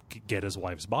basically get his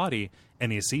wife's body,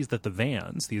 and he sees that the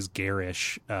vans, these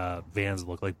garish vans that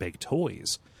look like big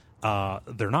toys,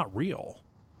 they're not real.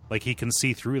 Like, he can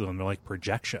see through them; they're like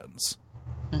projections.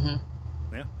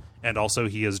 Yeah, and also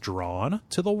he is drawn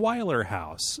to the Weiler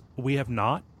house. We have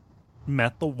not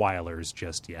met the Weilers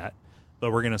just yet,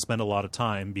 but we're going to spend a lot of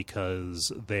time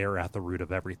because they're at the root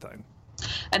of everything.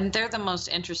 And they're the most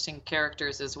interesting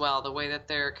characters as well, the way that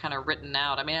they're kind of written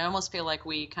out. I mean, I almost feel like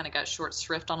we kind of got short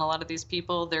shrift on a lot of these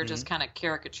people. They're just kind of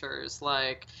caricatures,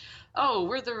 like, oh,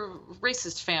 we're the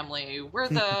racist family. We're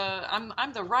the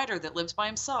I'm the writer that lives by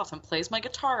himself and plays my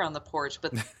guitar on the porch.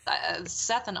 But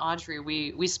Seth and Audrey,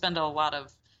 we spend a lot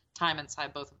of time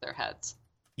inside both of their heads.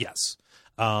 Yes.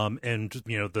 And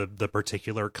the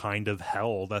particular kind of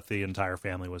hell that the entire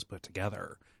family was put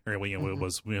together, or it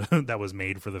was that was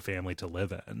made for the family to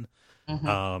live in.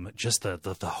 Just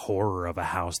the horror of a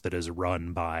house that is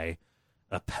run by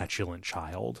a petulant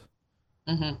child,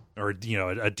 or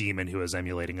a demon who is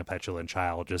emulating a petulant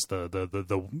child. Just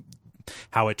the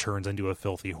how it turns into a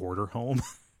filthy hoarder home.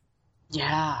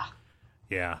 Yeah.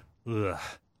 Ugh.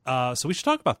 So we should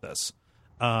talk about this.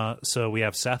 So we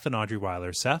have Seth and Audrey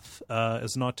Weiler. Seth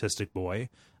is an autistic boy,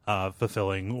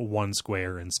 fulfilling one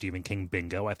square in Stephen King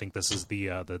bingo. I think this is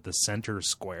the center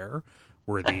square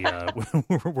where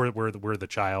the where the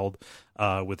child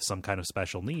with some kind of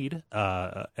special need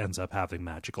ends up having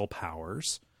magical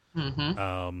powers.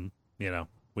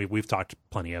 We've talked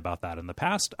plenty about that in the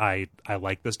past. I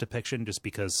like this depiction just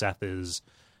because Seth is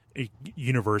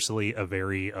universally a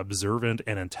very observant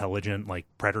and intelligent, like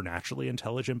preternaturally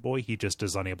intelligent boy. He just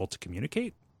is unable to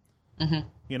communicate.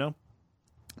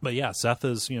 But yeah, Seth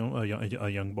is a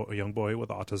young boy with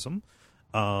autism,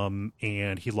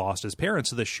 and he lost his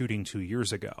parents to the shooting 2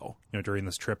 years ago. During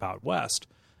this trip out west,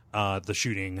 the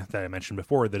shooting that I mentioned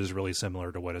before that is really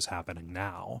similar to what is happening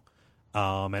now.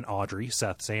 And Audrey,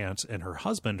 Seth's aunt, and her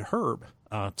husband Herb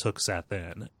took Seth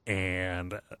in,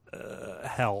 and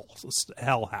hell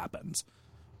happens.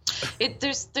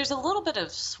 There's a little bit of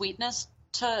sweetness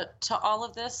to all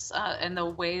of this, and the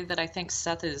way that I think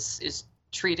Seth is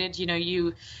treated.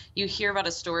 You hear about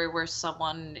a story where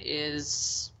someone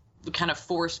is kind of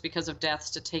forced because of deaths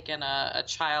to take in a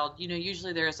child.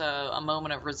 Usually there's a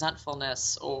moment of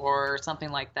resentfulness or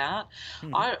something like that.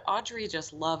 Audrey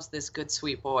just loves this good,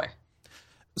 sweet boy.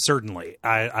 Certainly.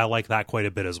 I like that quite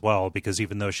a bit as well, because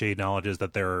even though she acknowledges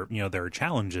that there are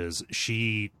challenges,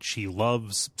 she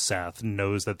loves Seth,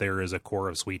 knows that there is a core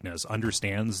of sweetness,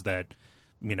 understands that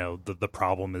the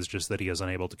problem is just that he is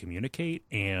unable to communicate,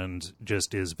 and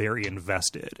just is very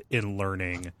invested in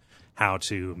learning how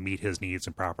to meet his needs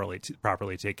and properly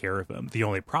take care of him. The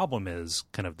only problem is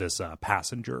kind of this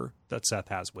passenger that Seth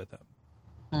has with him.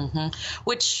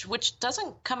 Which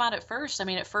doesn't come out at first. I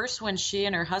mean, at first when she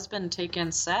and her husband take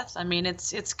in Seth, I mean,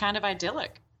 it's kind of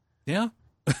idyllic. Yeah.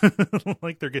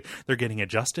 Like they're getting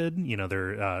adjusted.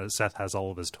 Seth has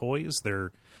all of his toys.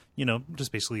 They're,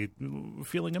 just basically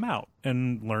feeling him out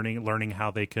and learning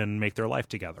how they can make their life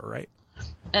together. Right.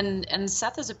 And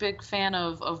Seth is a big fan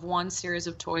of one series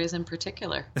of toys in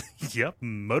particular. Yep.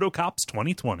 Motocops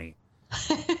 2020.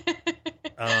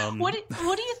 What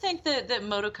do you think that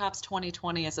Motocops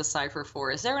 2020 is a cipher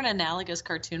for? Is there an analogous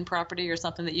cartoon property or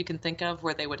something that you can think of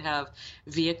where they would have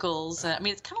vehicles? I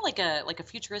mean, it's kind of like a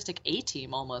futuristic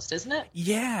A-Team almost, isn't it?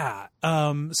 Yeah.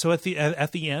 So at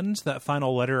the end, that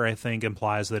final letter, I think,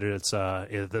 implies that it's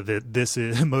this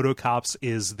is Motocops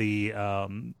is the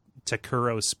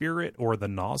Takuro Spirit or the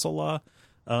Nozzle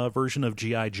version of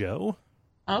G.I. Joe.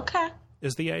 Okay.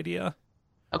 Is the idea.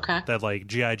 Okay. That, like,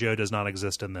 G.I. Joe does not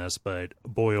exist in this, but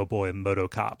boy, oh boy,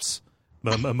 Motocops.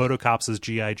 Motocops is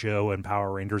G.I. Joe and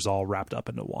Power Rangers all wrapped up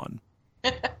into one.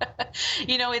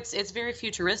 It's very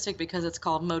futuristic because it's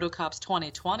called Motocops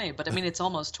 2020, but I mean it's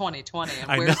almost 2020.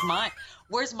 And I know.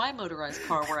 where's my motorized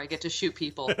car where I get to shoot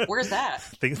people? Where's that?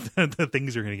 Things are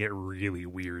going to get really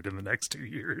weird in the next 2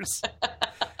 years.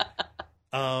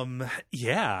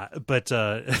 Yeah, but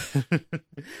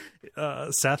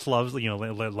Seth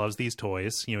loves these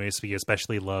toys. He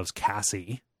especially loves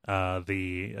Cassie,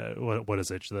 what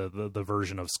is it, the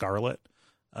version of Scarlet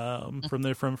from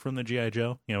the GI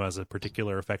Joe, has a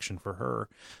particular affection for her.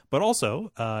 But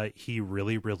also he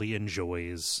really, really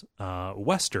enjoys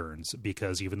westerns,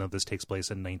 because even though this takes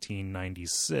place in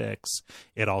 1996,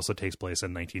 it also takes place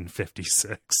in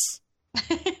 1956.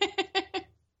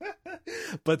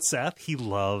 But Seth, he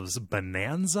loves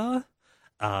Bonanza.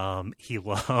 He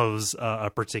loves a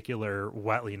particular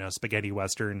spaghetti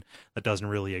western that doesn't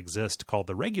really exist called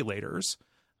The Regulators.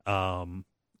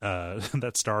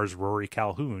 That stars Rory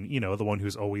Calhoun, the one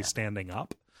who's always standing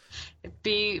up.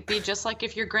 Be just like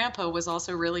if your grandpa was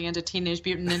also really into Teenage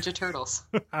Mutant Ninja Turtles.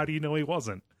 How do you know he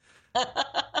wasn't? Yeah.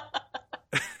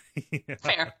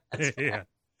 Fair. That's fair. Yeah.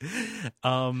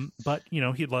 But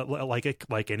he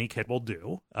like any kid will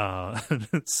do.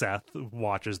 Seth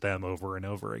watches them over and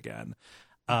over again.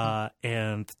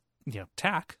 And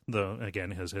Tack,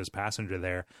 his passenger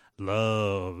there,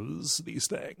 loves these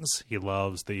things. He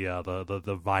loves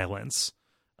the violence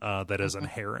that is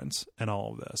inherent in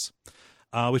all of this.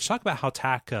 We should talk about how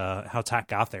Tack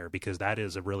got there, because that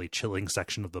is a really chilling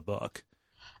section of the book.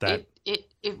 It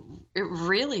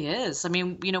really is. I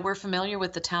mean, we're familiar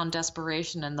with the town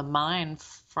Desperation and the mine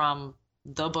from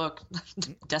the book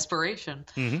Desperation,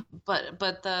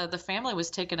 but the family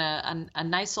was taking a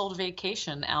nice old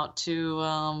vacation out to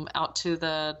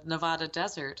the Nevada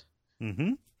desert,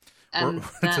 and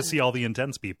to see all the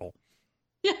intense people.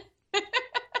 Yeah.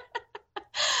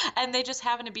 And they just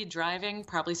happened to be driving,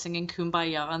 probably singing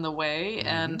Kumbaya on the way,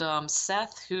 and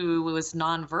Seth, who was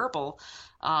nonverbal,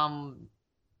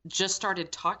 just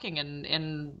started talking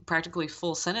in practically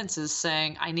full sentences,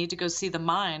 saying, "I need to go see the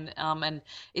mine." And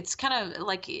it's kind of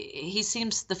like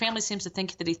the family seems to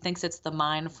think that he thinks it's the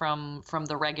mine from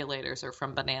The Regulators or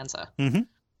from Bonanza.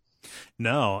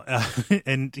 No,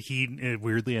 and he,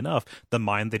 weirdly enough, the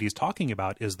mine that he's talking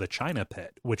about is the China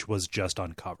Pit, which was just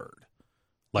uncovered.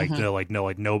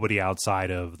 Nobody outside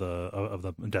of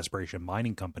the Desperation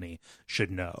Mining Company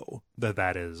should know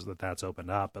that's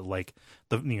opened up. But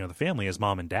the family, his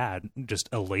mom and dad, just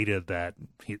elated that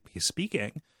he's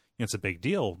speaking. It's a big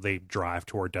deal. They drive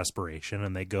toward Desperation,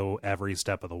 and they go every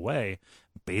step of the way,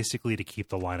 basically to keep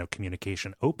the line of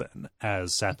communication open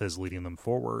as Seth is leading them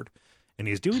forward. And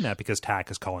he's doing that because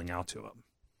Tack is calling out to him.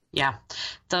 Yeah.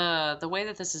 The way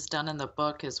that this is done in the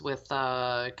book is with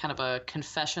kind of a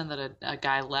confession that a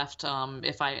guy left.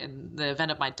 In the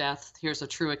event of my death, here's a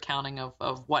true accounting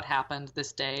of what happened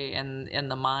this day in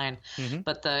the mine.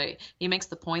 But he makes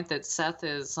the point that Seth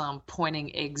is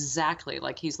pointing exactly,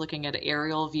 like he's looking at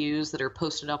aerial views that are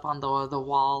posted up on the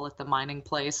wall at the mining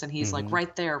place, and he's like,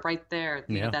 right there.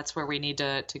 That's where we need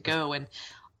to go. And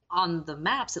on the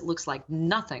maps, it looks like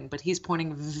nothing, but he's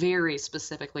pointing very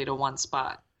specifically to one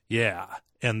spot. Yeah,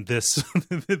 and this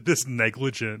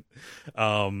negligent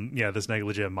mining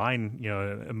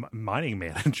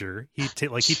manager, he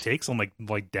takes him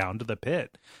like down to the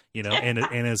pit,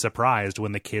 and is surprised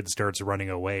when the kid starts running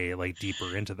away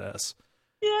deeper into this.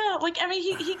 Yeah,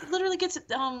 he literally gets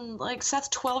like Seth's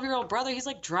 12-year-old brother. He's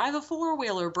like, drive a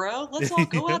 4-wheeler, bro. Let's all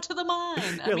go out to the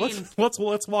mine.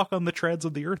 Let's walk on the treads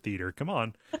of the Earth Eater. Come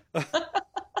on.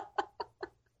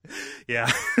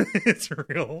 Yeah, it's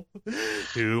real.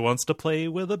 Who wants to play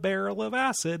with a barrel of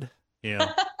acid?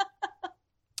 Yeah,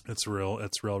 it's real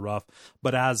rough.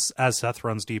 But as Seth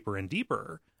runs deeper and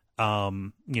deeper,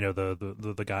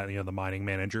 the guy, the mining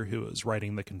manager who is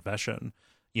writing the confession,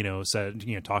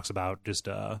 talks about just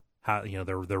how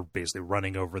they're basically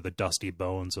running over the dusty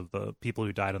bones of the people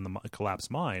who died in the collapsed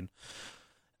mine,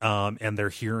 and they're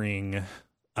hearing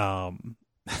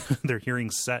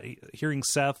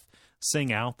Seth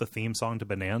sing out the theme song to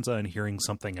Bonanza, and hearing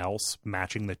something else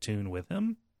matching the tune with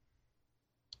him.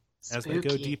 Spooky. As they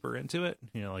go deeper into it,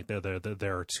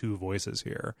 there are two voices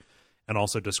here, and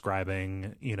also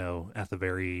describing, at the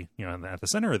very, at the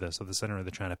center of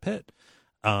the China Pit,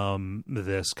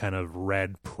 this kind of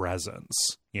red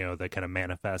presence, that kind of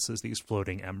manifests as these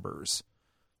floating embers,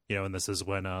 and this is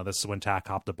when Tack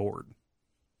hopped aboard.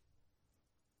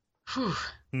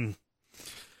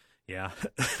 Yeah.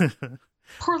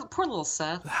 Poor little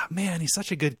Seth. Man, he's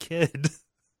such a good kid.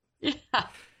 Yeah.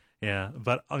 Yeah,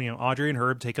 but Audrey and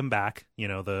Herb take him back.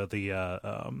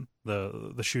 The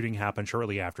shooting happened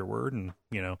shortly afterward, and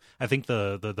I think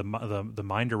the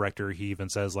mine director, he even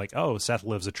says like, "Oh, Seth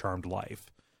lives a charmed life."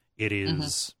 It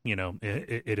is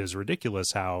it is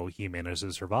ridiculous how he managed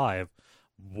to survive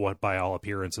what by all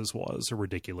appearances was a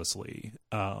ridiculously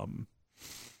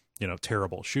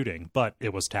terrible shooting, but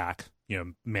it was Tack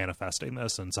manifesting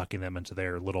this and sucking them into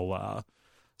their little.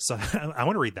 So I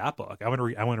want to read that book. I want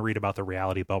to read about the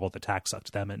reality bubble that Tack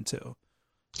sucked them into.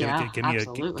 Give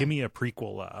me a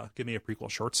prequel. Give me a prequel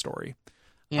short story.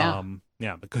 Yeah.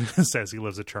 Because it says he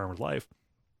lives a charmed life.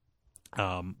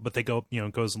 But they goes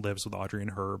and lives with Audrey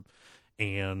and Herb,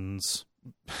 and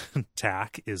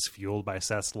Tack is fueled by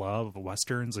Seth's love of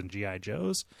Westerns and G.I.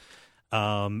 Joes,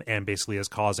 and basically is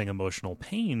causing emotional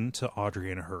pain to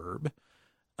Audrey and Herb.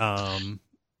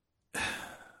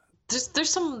 There's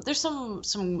some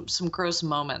gross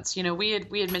moments. We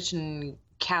had mentioned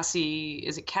Cassie.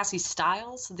 Is it Cassie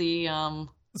Stiles?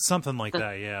 Something like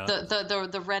that. Yeah.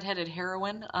 The redheaded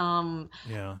heroine.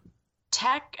 Yeah.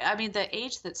 Tack. I mean, the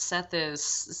age that Seth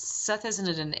isn't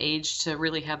at an age to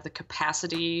really have the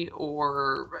capacity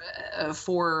or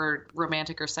for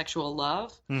romantic or sexual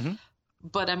love. Mm-hmm.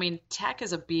 But I mean, Tack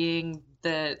is a being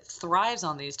that thrives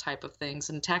on these type of things,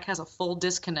 and Tack has a full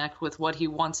disconnect with what he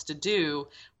wants to do,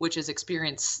 which is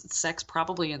experience sex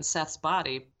probably in Seth's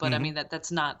body. But I mean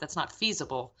that's not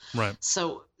feasible. Right.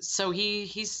 So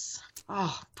he's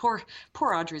poor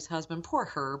Audrey's husband, poor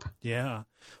Herb. Yeah.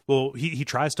 Well, he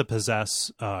tries to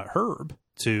possess Herb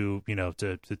to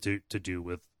do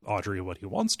with Audrey what he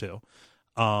wants to,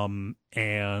 and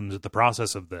the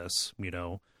process of this,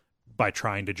 by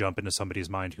trying to jump into somebody's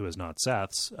mind who is not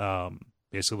Seth's,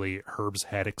 basically Herb's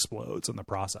head explodes in the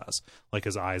process. Like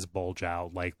his eyes bulge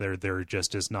out. Like there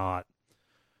just is not,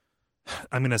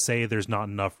 I'm going to say there's not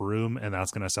enough room, and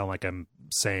that's going to sound like I'm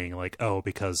saying like, oh,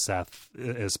 because Seth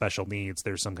is special needs,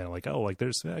 there's some kind of like, oh, like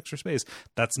there's extra space.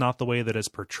 That's not the way that it's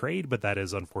portrayed, but that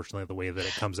is unfortunately the way that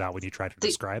it comes out when you try to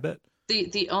describe it.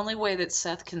 The only way that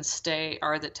Seth can stay,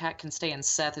 or that Tack can stay in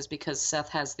Seth, is because Seth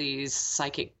has these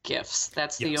psychic gifts.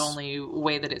 That's the only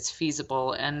way that it's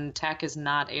feasible, and Tack is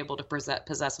not able to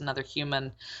possess another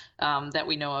human that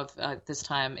we know of at this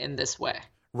time in this way.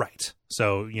 Right.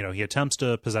 So, he attempts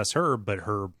to possess Herb, but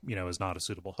Herb, is not a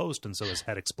suitable host, and so his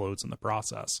head explodes in the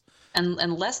process. And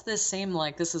lest this seem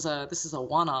like this is a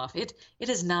one-off, it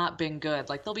has not been good.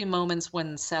 Like, there'll be moments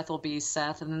when Seth will be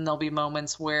Seth, and then there'll be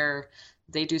moments where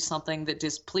they do something that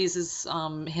displeases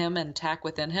him and Tack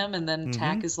within him, and then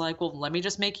Tack is like, well, let me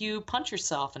just make you punch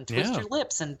yourself and twist your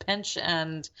lips and pinch.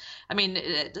 And I mean,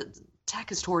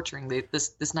 Tack is torturing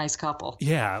this nice couple.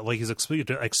 Yeah, like he's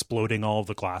exploding all of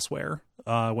the glassware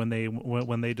when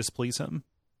they displease him,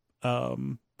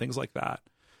 things like that,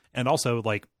 and also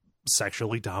like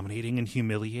sexually dominating and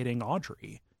humiliating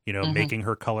Audrey. Making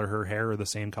her color her hair the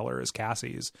same color as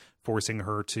Cassie's, forcing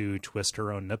her to twist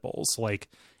her own nipples. Like,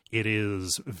 it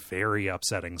is very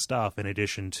upsetting stuff, in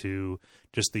addition to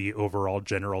just the overall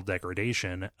general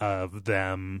degradation of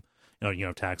them,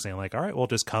 Tack saying like, all right, well,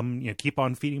 just come, keep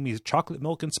on feeding me chocolate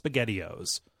milk and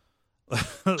SpaghettiOs.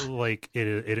 Like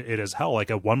it is hell. Like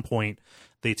at one point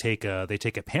they take a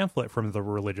pamphlet from the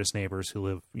religious neighbors who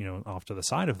live, off to the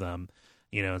side of them,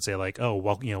 and say like, oh,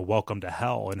 well, welcome to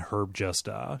hell. And Herb just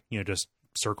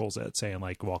circles it, saying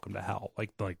like, welcome to hell. Like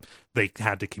they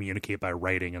had to communicate by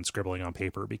writing and scribbling on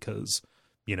paper because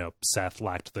Seth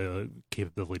lacked the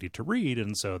capability to read,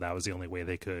 and so that was the only way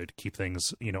they could keep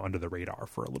things under the radar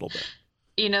for a little bit.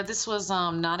 This was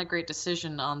not a great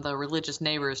decision on the religious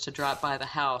neighbors to drop by the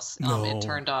house. No. It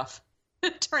turned out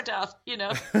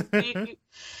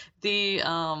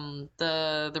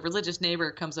the religious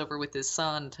neighbor comes over with his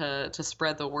son to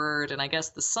spread the word, and I guess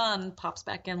the son pops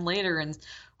back in later, and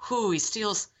he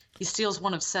steals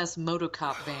one of Seth's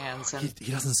Motocop vans, and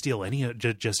he doesn't steal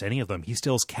just any of them. He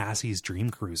steals Cassie's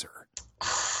Dream Cruiser.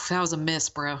 That was a miss,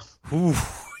 bro. Ooh,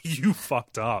 you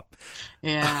fucked up.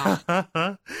 Yeah.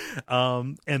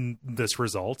 And this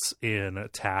results in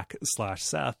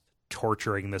Tack/Seth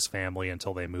torturing this family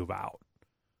until they move out.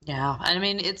 Yeah, I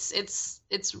mean it's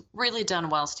really done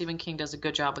well. Stephen King does a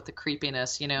good job with the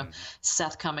creepiness.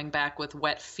 Seth coming back with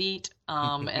wet feet,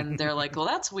 and they're like, "Well,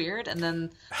 that's weird." And then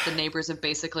the neighbors have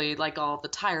basically like all the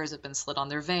tires have been slit on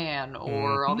their van,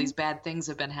 or all these bad things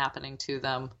have been happening to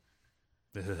them.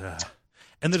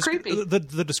 And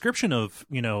the description of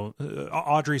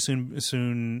Audrey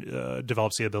soon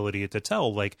develops the ability to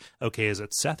tell like, okay, is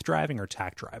it Seth driving or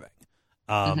Tack driving?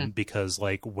 Because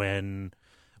like when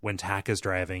Tack is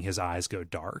driving, his eyes go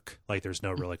dark. Like there's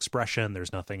no real expression.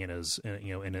 There's nothing in his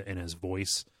in his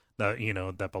voice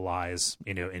that belies,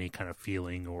 any kind of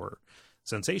feeling or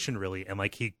sensation really. And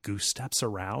like he goose steps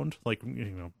around, like,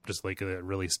 just like a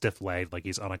really stiff leg, like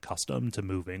he's unaccustomed to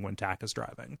moving when Tack is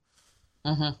driving.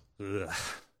 Ugh.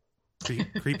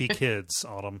 Creepy kids,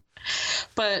 Autumn.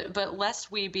 But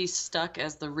lest we be stuck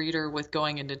as the reader with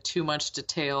going into too much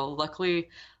detail, luckily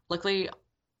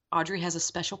Audrey has a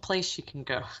special place she can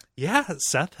go. Yeah,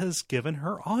 Seth has given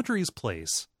her Audrey's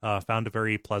place. Found a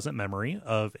very pleasant memory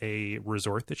of a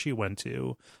resort that she went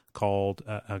to called,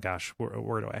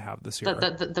 where do I have this here?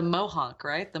 The Mohonk,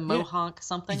 right? The Mohonk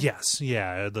something? Yes,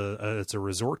 yeah. It's a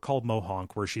resort called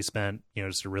Mohonk where she spent,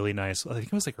 just a really nice, I think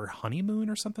it was like her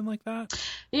honeymoon or something like that.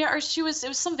 Yeah, or it was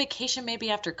some vacation maybe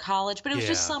after college, but it was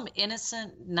just some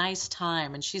innocent, nice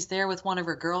time. And she's there with one of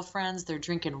her girlfriends. They're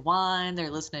drinking wine. They're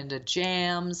listening to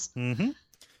jams. Mm-hmm.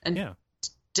 And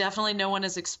definitely no one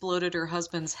has exploded her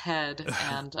husband's head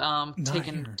and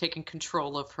taken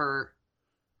control of her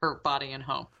body and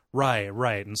home.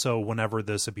 Right. And so whenever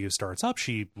this abuse starts up,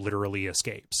 she literally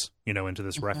escapes, into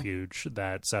this refuge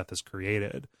that Seth has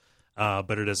created.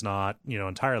 But it is not,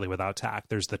 entirely without Tack.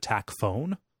 There's the Tack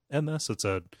phone in this. It's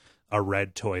a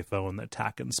red toy phone that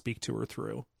Tack can speak to her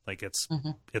through. Like it's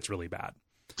really bad.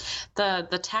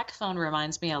 The Tack phone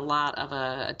reminds me a lot of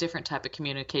a different type of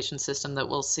communication system that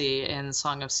we'll see in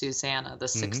Song of Susanna, the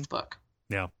 6th book.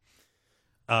 Yeah.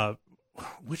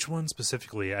 Which one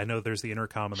specifically? I know there's the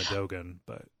intercom and the Dogan,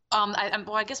 but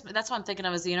I guess that's what I'm thinking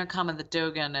of is the intercom and the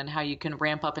Dogan and how you can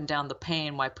ramp up and down the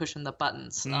pain while pushing the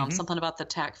buttons. Something about the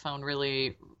Tack phone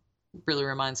really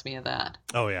reminds me of that.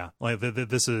 Oh yeah, like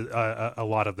this is a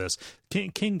lot of this.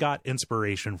 King got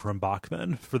inspiration from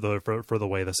Bachman for the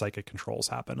way the psychic controls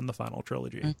happen in the final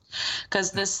trilogy.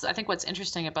 Because I think what's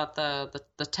interesting about the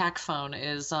Tack phone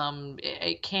is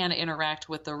it can interact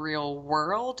with the real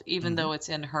world even though it's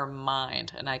in her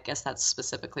mind, and I guess that's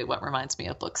specifically what reminds me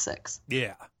of book 6.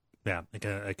 Yeah,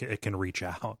 it can reach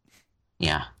out.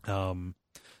 Yeah.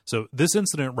 So this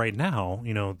incident right now,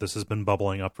 this has been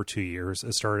bubbling up for 2 years.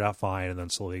 It started out fine and then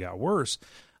slowly got worse.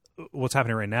 What's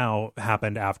happening right now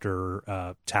happened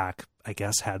after Tack, I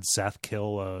guess, had Seth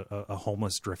kill a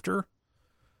homeless drifter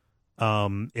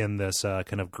in this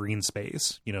kind of green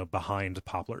space, behind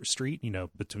Poplar Street,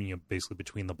 basically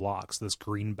between the blocks. This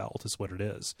green belt is what it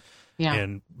is. Yeah.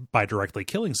 And by directly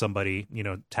killing somebody,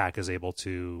 Tack is able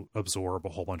to absorb a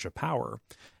whole bunch of power.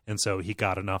 And so he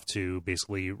got enough to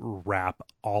basically wrap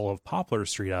all of Poplar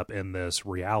Street up in this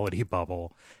reality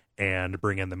bubble and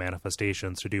bring in the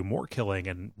manifestations to do more killing.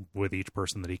 And with each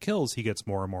person that he kills, he gets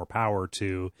more and more power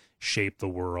to shape the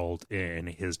world in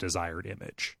his desired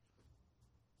image.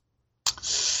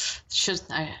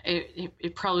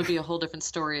 It'd probably be a whole different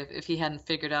story if he hadn't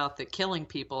figured out that killing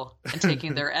people and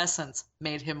taking their essence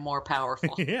made him more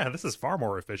powerful. Yeah, this is far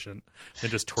more efficient than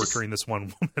just torturing this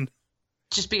one woman.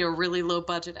 Just be a really low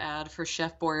budget ad for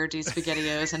Chef Boyardee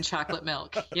SpaghettiOs and chocolate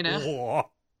milk, The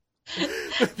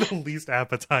least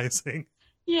appetizing.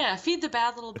 Yeah, feed the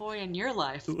bad little boy in your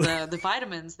life the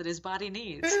vitamins that his body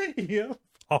needs. Yeah,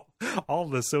 all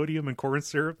the sodium and corn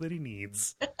syrup that he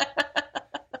needs.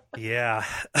 Yeah.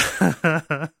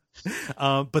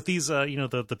 But these,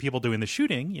 the people doing the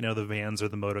shooting, the vans or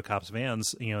the Motocops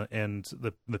vans, and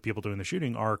the people doing the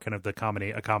shooting are kind of a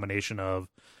combination of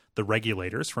the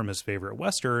regulators from his favorite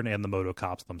Western and the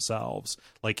Motocops themselves.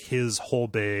 Like his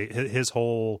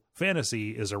whole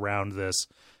fantasy is around this,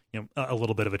 a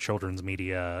little bit of a children's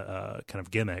media kind of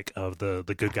gimmick of the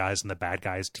good guys and the bad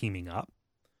guys teaming up,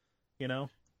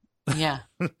 Yeah.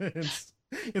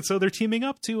 And so they're teaming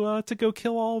up to go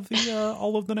kill all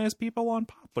of the nice people on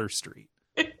Poplar Street.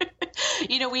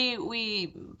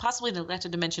 We possibly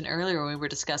neglected to mention earlier when we were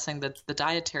discussing the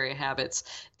dietary habits.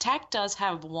 Tack does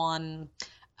have one.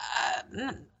 I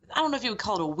don't know if you would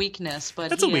call it a weakness,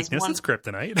 but it's a weakness. It's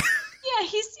kryptonite. Yeah,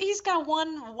 he's got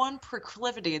one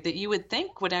proclivity that you would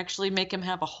think would actually make him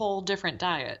have a whole different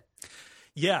diet.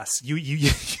 Yes, you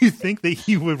think that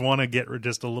he would want to get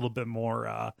just a little bit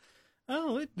more.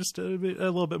 Just a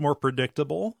little bit more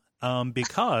predictable,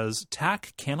 because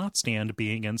Tack cannot stand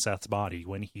being in Seth's body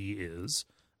when he is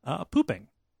pooping.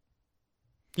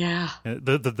 Yeah.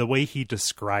 The way he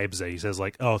describes it, he says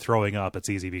like, "Oh, throwing up, it's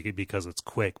easy because it's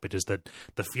quick," but just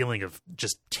the feeling of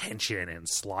just tension and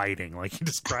sliding, like he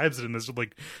describes it in this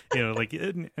like,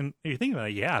 and you think about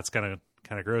it, yeah, it's kind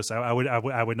of gross. I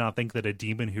would not think that a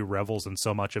demon who revels in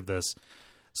so much of this.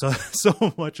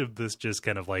 So much of this just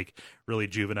kind of like really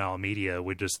juvenile media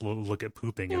would just look at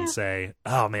pooping and say,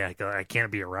 "Oh man, I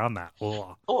can't be around that."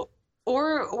 Ugh.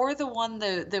 Or the one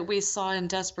that we saw in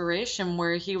Desperation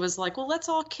where he was like, well, let's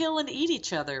all kill and eat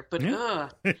each other, but Yeah.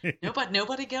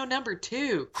 nobody go number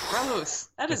two. Gross.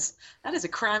 That is a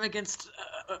crime against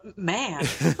man.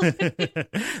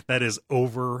 That is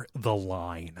over the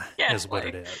line, Yeah, is what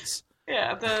it is.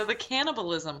 Yeah, the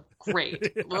cannibalism,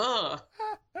 great. Ugh.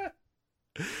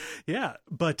 Yeah,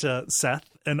 but Seth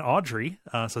and Audrey.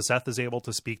 So Seth is able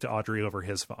to speak to Audrey over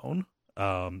his phone,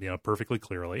 perfectly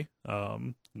clearly,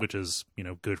 which is,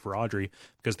 good for Audrey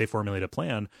because they formulate a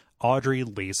plan. Audrey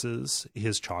laces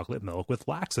his chocolate milk with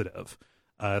laxative.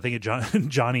 I think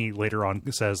Johnny later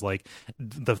on says like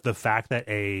the fact that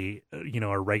a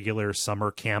regular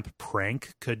summer camp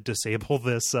prank could disable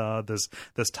this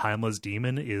timeless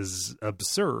demon is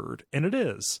absurd, and it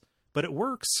is, but it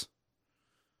works.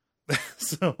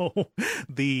 So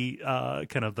the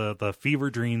kind of the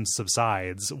fever dream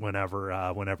subsides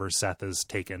whenever Seth is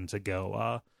taken to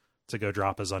go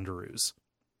drop his underoos.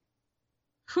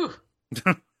 Whew.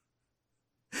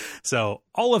 So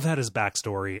all of that is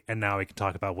backstory, and now we can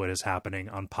talk about what is happening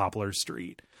on Poplar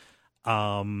Street.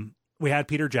 We had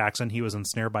Peter Jackson. He was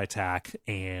ensnared by Tack,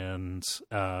 and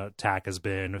Tack has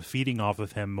been feeding off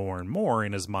of him more and more,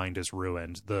 and his mind is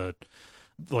ruined. The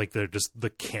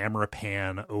camera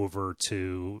pan over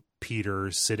to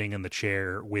Peter sitting in the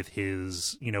chair with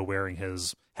his, wearing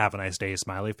his "Have a Nice Day"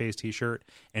 smiley face t-shirt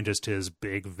and just his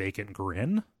big vacant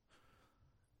grin.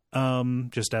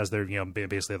 Just as they're,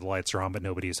 basically the lights are on, but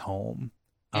nobody's home.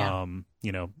 Yeah.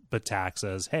 But Tack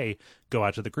says, hey, go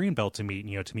out to the Greenbelt to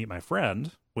meet my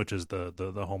friend, which is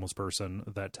the homeless person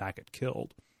that Tack had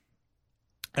killed.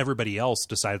 Everybody else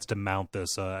decides to mount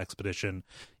this expedition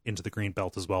into the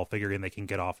Greenbelt as well, figuring they can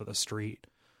get off of the street.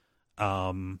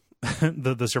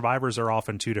 The survivors are off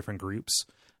in two different groups.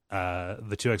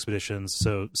 The two expeditions.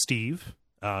 So Steve,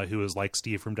 who is like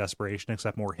Steve from Desperation,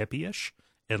 except more hippie-ish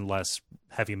and less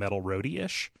heavy metal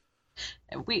roadie-ish.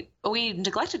 We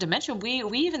neglected to mention we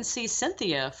even see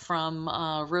Cynthia from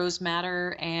Rose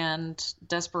Madder and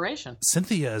Desperation.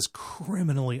 Cynthia is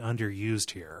criminally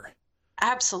underused here.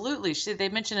 Absolutely. They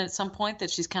mentioned at some point that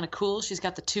she's kind of cool. She's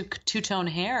got the two-tone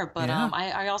hair, but Yeah.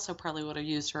 I also probably would have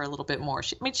used her a little bit more.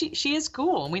 She is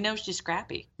cool, and we know she's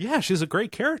scrappy. Yeah, she's a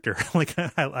great character. Like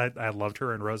I loved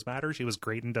her in Rose Madder. She was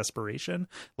great in Desperation.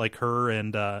 Like her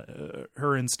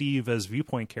and Steve as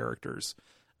viewpoint characters,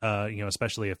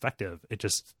 especially effective. It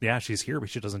just, she's here,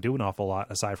 but she doesn't do an awful lot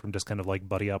aside from just kind of like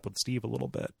buddy up with Steve a little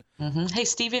bit. Mm-hmm. Hey,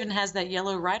 Steve even has that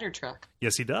yellow Ryder truck.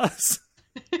 Yes, he does.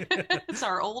 It's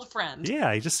our old friend.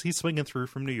 Yeah, he's swinging through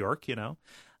from New York,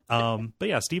 But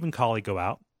yeah, Steve and Collie go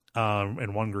out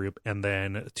in one group, and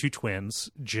then two twins,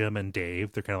 Jim and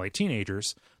Dave. They're kind of like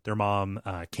teenagers. Their mom,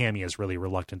 Cammie, is really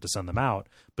reluctant to send them out,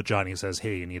 but Johnny says,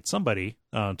 "Hey, you need somebody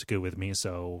to go with me,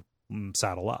 so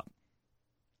saddle up."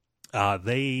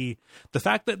 The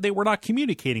fact that they were not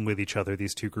communicating with each other,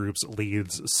 these two groups,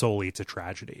 leads solely to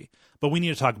tragedy. But we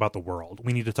need to talk about the world.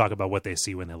 We need to talk about what they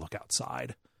see when they look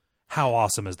outside. How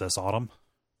awesome is this, Autumn?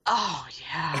 Oh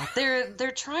yeah,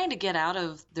 they're trying to get out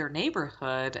of their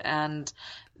neighborhood, and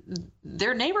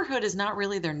their neighborhood is not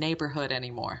really their neighborhood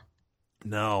anymore.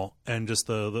 No, and just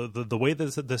the way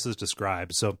this is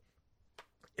described. So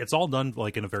it's all done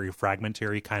like in a very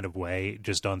fragmentary kind of way,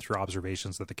 just done through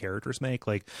observations that the characters make.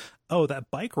 Like, oh,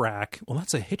 that bike rack, well,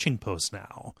 that's a hitching post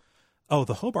now. Oh,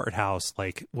 the Hobart house,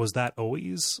 like, was that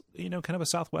always, kind of a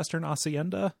Southwestern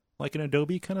hacienda, like an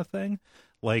adobe kind of thing?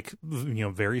 Like,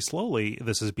 very slowly,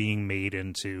 this is being made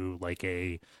into like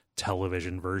a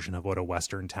television version of what a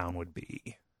Western town would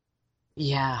be.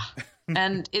 Yeah,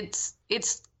 and it's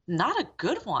not a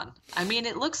good one. I mean,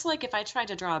 it looks like if I tried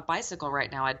to draw a bicycle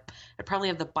right now, I'd probably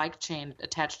have the bike chain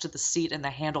attached to the seat and the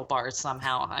handlebars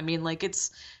somehow. I mean, like it's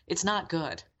not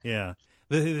good. Yeah.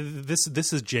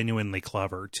 This is genuinely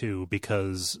clever too,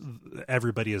 because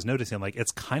everybody is noticing like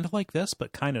it's kind of like this,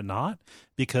 but kind of not,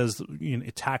 because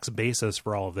Tack's basis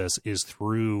for all of this is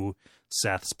through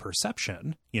Seth's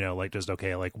perception. Like just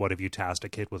okay, like what if you tasked a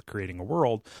kid with creating a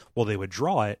world? Well, they would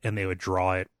draw it, and they would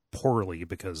draw it poorly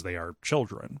because they are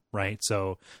children, right?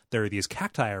 So there are these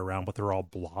cacti around, but they're all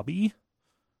blobby.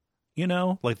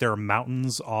 Like there are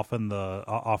mountains off in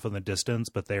the distance,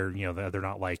 but they're they're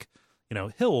not like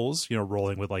hills,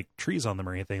 rolling with like trees on them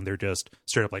or anything. They're just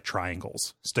straight up like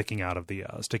triangles sticking out of the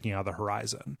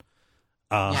horizon.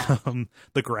 Yeah.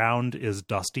 The ground is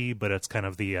dusty, but it's kind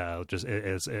of the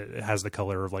it has the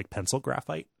color of like pencil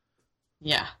graphite.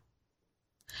 Yeah.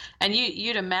 And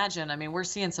you'd imagine, I mean, we're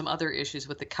seeing some other issues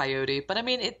with the coyote, but I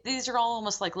mean, these are all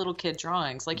almost like little kid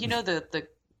drawings. Like,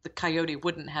 the the coyote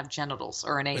wouldn't have genitals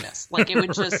or an anus. Like it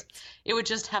would just, it would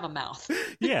just have a mouth.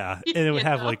 Yeah, and it would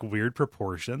have like weird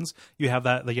proportions. You have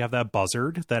that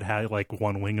buzzard that had like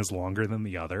one wing is longer than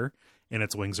the other, and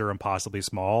its wings are impossibly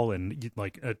small, and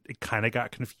like it kind of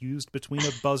got confused between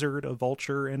a buzzard, a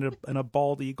vulture, and a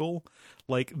bald eagle.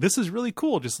 Like, this is really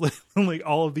cool. Just like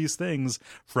all of these things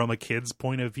from a kid's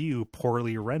point of view,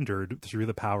 poorly rendered through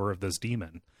the power of this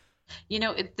demon. You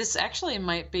know, this actually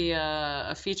might be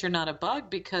a feature, not a bug,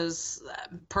 because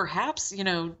perhaps, you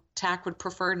know, Tack would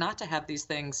prefer not to have these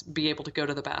things be able to go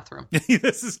to the bathroom.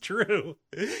 This is true.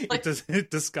 Like, it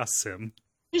disgusts him.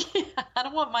 Yeah, I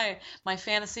don't want my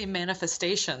fantasy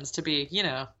manifestations to be, you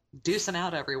know, deucing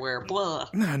out everywhere. Blah.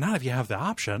 No, not if you have the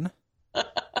option.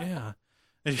 Yeah.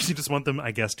 You just want them,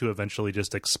 I guess, to eventually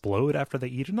just explode after they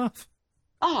eat enough.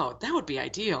 Oh, that would be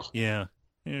ideal. Yeah.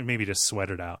 Maybe just sweat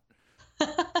it out.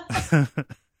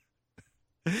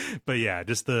 But yeah,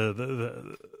 just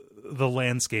the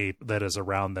landscape that is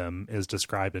around them is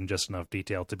described in just enough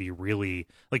detail to be really,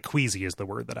 like, queasy is the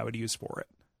word that I would use for it.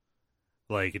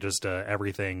 Like, just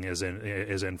everything is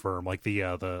infirm. Like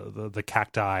the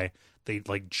cacti, they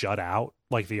like jut out.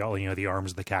 Like the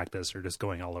arms of the cactus are just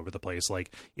going all over the place.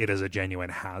 Like, it is a genuine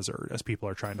hazard as people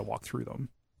are trying to walk through them.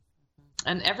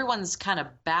 And everyone's kind of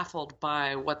baffled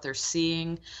by what they're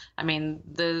seeing. I mean,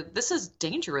 this is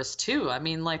dangerous too. I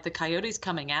mean, like the coyotes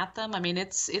coming at them. I mean,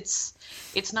 it's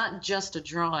not just a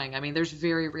drawing. I mean, there's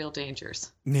very real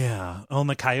dangers. Yeah. Oh, and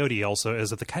the coyote also,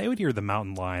 is it the coyote or the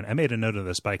mountain lion? I made a note of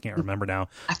this, but I can't remember now.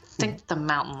 I think the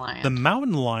mountain lion. The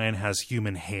mountain lion has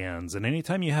human hands, and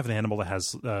anytime you have an animal that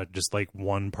has just like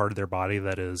one part of their body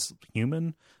that is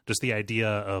human, just the idea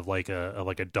of like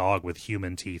a dog with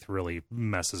human teeth really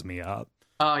messes me up.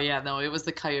 Oh, yeah, no, it was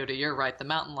the coyote. You're right. The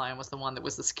mountain lion was the one that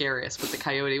was the scariest, but the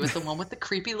coyote was the one with the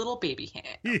creepy little baby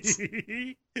hands.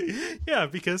 Yeah,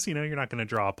 because, you know, you're not going to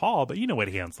draw a paw, but you know what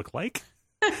hands look like.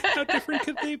 How different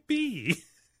could they be?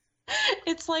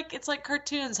 It's like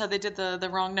cartoons, how they did the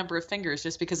wrong number of fingers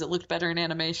just because it looked better in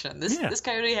animation. This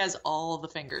coyote has all the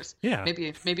fingers. Yeah.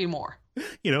 Maybe more.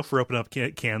 You know, for opening up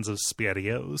cans of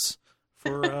SpaghettiOs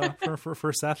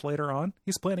for Seth later on.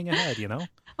 He's planning ahead, you know?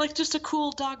 Like just a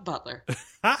cool dog butler.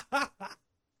 I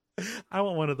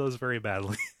want one of those very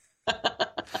badly.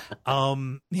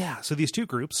 Yeah, so these two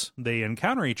groups, they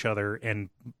encounter each other, and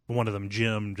one of them,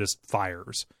 Jim, just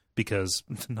fires because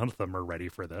none of them are ready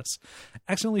for this,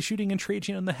 accidentally shooting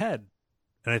Trajan in the head.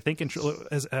 And I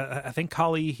think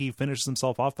Kali, he finishes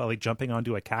himself off by like jumping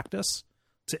onto a cactus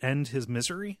to end his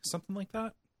misery, something like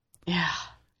that. Yeah.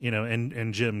 You know,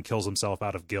 and Jim kills himself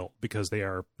out of guilt because they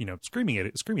are, you know, screaming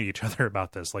at each other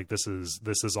about this. Like, this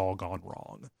is all gone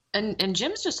wrong. And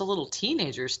Jim's just a little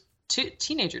teenager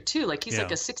too. Like, he's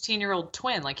like a 16-year-old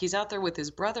twin. Like, he's out there with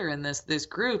his brother in this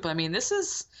group. I mean, this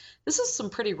is some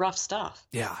pretty rough stuff.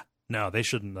 Yeah. No, they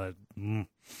shouldn't.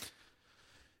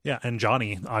 Yeah, and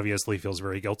Johnny obviously feels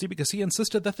very guilty because he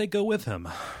insisted that they go with him.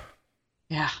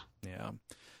 Yeah. Yeah.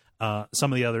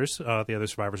 Some of the other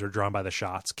survivors are drawn by the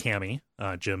shots. Cammy,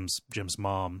 Jim's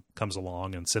mom, comes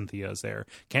along, and Cynthia is there.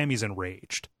 Cammy's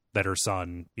enraged that her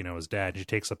son, you know, is dead. She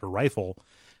takes up a rifle.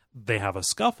 They have a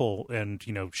scuffle, and,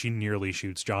 you know, she nearly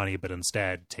shoots Johnny, but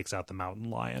instead takes out the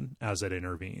mountain lion as it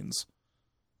intervenes.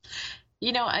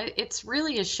 You know, it's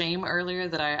really a shame earlier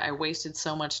that I wasted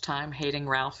so much time hating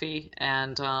Ralphie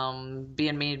and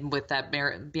being mad at that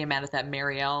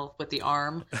Marielle with the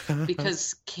arm,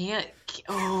 because Kim,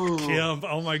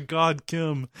 oh my God,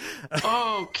 Kim.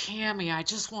 Oh, Cammy, I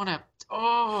just want to.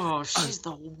 Oh, she's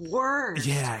the worst.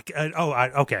 Yeah.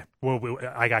 Okay. Well,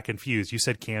 I got confused. You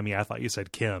said Cammy. I thought you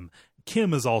said Kim.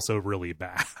 Kim is also really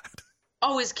bad.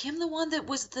 Oh, is Kim the one that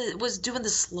was doing the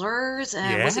slurs?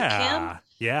 And was it Kim?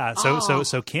 Yeah. So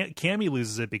Cammy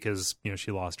loses it because, you know,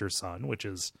 she lost her son, which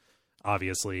is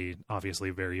obviously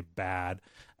very bad.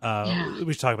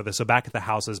 We should talk about this. So back at the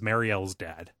houses, Marielle's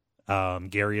dead.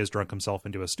 Gary has drunk himself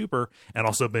into a stupor and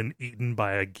also been eaten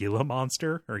by a Gila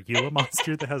monster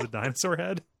that has a dinosaur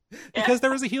head. Because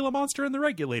there was a Gila monster in the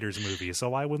Regulators movie,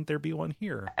 so why wouldn't there be one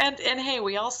here? And hey,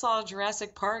 we all saw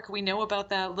Jurassic Park. We know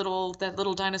about that little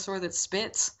dinosaur that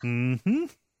spits. Mm-hmm.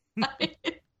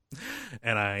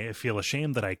 And I feel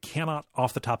ashamed that I cannot,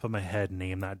 off the top of my head,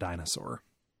 name that dinosaur.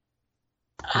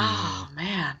 Oh,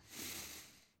 man.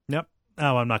 Yep.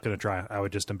 Oh, I'm not going to try. I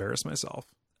would just embarrass myself.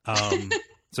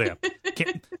 So yeah,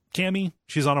 Cammy,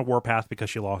 she's on a warpath because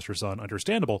she lost her son.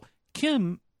 Understandable.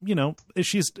 Kim, you know,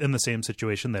 she's in the same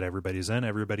situation that everybody's in.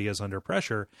 Everybody is under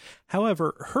pressure.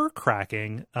 However, her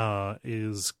cracking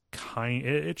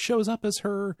it shows up as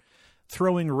her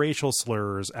throwing racial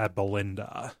slurs at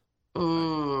Belinda.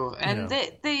 Ooh, You and know,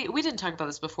 they we didn't talk about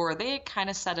this before. They kind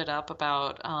of set it up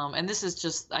about, and this is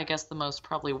just, I guess, the most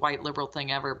probably white liberal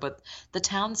thing ever. But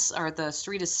the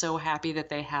street is so happy that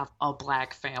they have a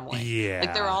black family.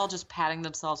 Like they're yeah. all just patting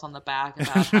themselves on the back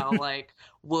about how like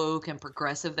woke and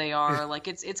progressive they are. Like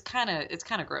it's kind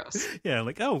of gross. Yeah,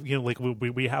 like, oh, like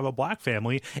we have a black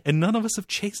family and none of us have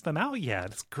chased them out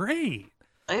yet. It's great.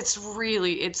 It's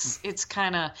really it's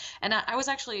kind of, and I was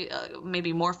actually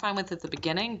maybe more fine with it at the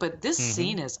beginning, but this Hmm.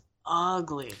 scene is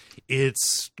ugly. It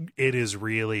is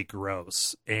really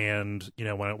gross. And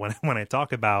when I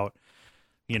talk about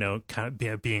kind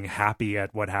of being happy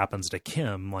at what happens to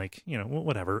Kim, like,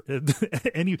 whatever.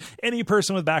 Any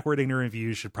person with backward ignorant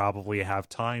views should probably have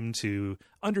time to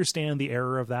understand the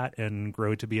error of that and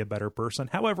grow to be a better person.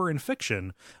 However, in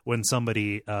fiction, when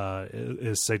somebody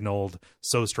is signaled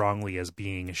so strongly as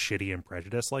being shitty and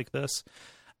prejudiced like this,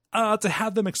 to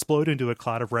have them explode into a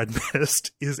cloud of red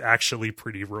mist is actually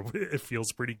it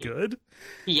feels pretty good.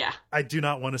 Yeah. I do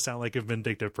not want to sound like a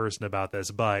vindictive person about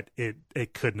this, but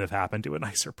it couldn't have happened to a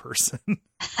nicer person.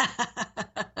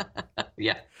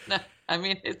 Yeah. No, I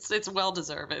mean, it's well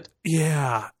deserved.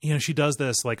 Yeah, she does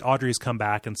this. Like, Audrey's come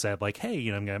back and said, like, hey,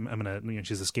 I'm gonna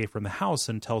she's escaped from the house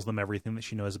and tells them everything that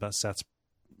she knows about Seth's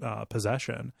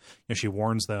possession. She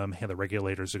warns them, hey, the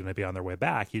regulators are going to be on their way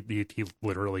back. He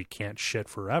literally can't shit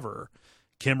forever.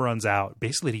 Kim runs out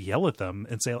basically to yell at them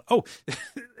and say, "Oh,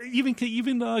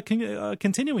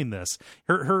 continuing this."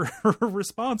 Her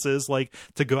response is like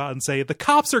to go out and say, "The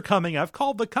cops are coming. I've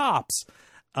called the cops."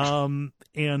 And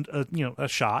a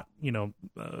shot,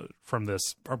 from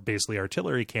this basically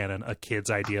artillery cannon, a kid's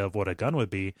idea of what a gun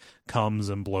would be, comes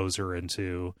and blows her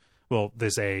into. Well, they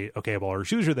say, okay, well, her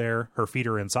shoes are there. Her feet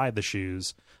are inside the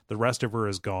shoes. The rest of her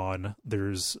is gone.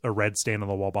 There's a red stain on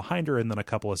the wall behind her. And then a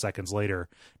couple of seconds later,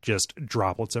 just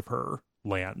droplets of her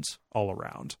land all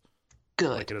around. Good.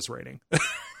 Like it is raining.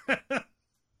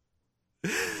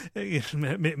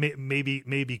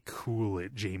 Maybe cool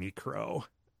it, Jamie Crow.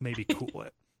 Maybe cool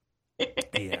it.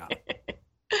 Yeah.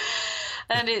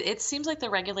 And it seems like the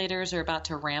regulators are about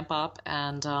to ramp up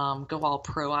and go all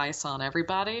pro ice on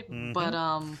everybody. Mm-hmm. But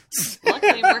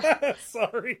luckily we're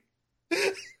sorry.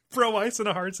 Pro ice in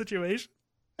a hard situation.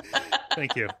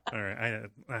 Thank you. All right.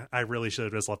 I really should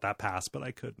have just let that pass, but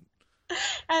I couldn't.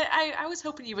 I was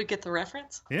hoping you would get the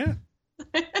reference. Yeah.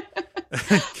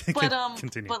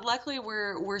 Continue. But luckily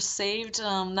we're saved,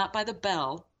 not by the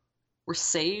bell. We're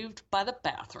saved by the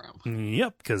bathroom.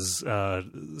 Yep, because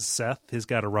Seth has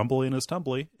got a rumble in his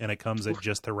tumbly, and it comes at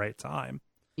just the right time.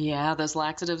 Yeah, those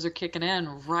laxatives are kicking in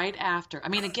right after. I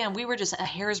mean, again, we were just a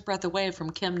hair's breadth away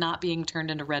from Kim not being turned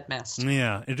into red mist.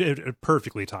 Yeah, it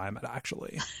perfectly timed,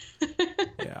 actually.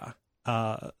 Yeah.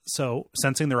 So,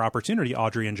 sensing their opportunity,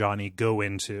 Audrey and Johnny go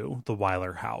into the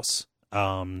Weiler house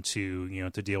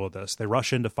to deal with this. They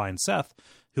rush in to find Seth,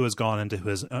 who has gone into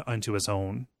his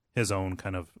own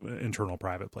kind of internal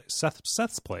private place,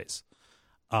 Seth's place.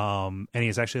 And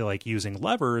he's actually like using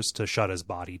levers to shut his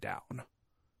body down,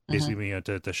 basically,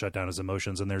 to shut down his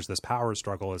emotions. And there's this power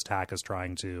struggle as Tack is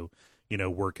trying to,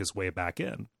 work his way back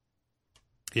in,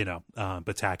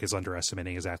 but Tack is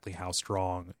underestimating exactly how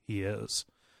strong he is.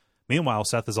 Meanwhile,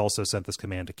 Seth has also sent this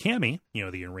command to Cammy,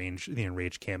 the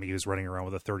enraged Cammy, who's running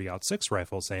around with a 30-06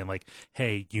 rifle, saying like,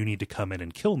 hey, you need to come in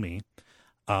and kill me.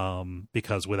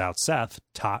 Because without Seth,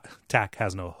 Tack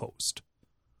has no host.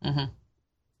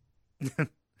 Mm-hmm.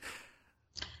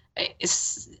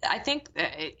 I think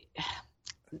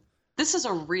this is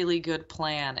a really good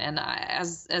plan, and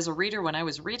as a reader, when I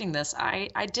was reading this, I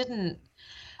didn't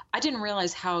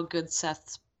realize how good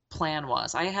Seth's plan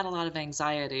was. I had a lot of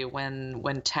anxiety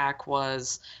when Tack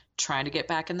was trying to get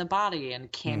back in the body, and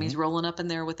Cammy's rolling up in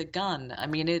there with a gun. I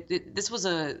mean, this was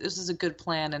a good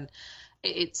plan, and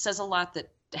it says a lot that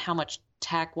how much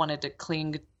Tack wanted to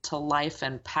cling to life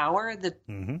and power, that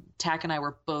Tack and I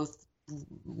were both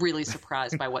really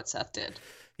surprised by what Seth did.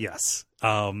 Yes.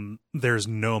 There's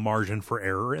no margin for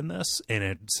error in this, and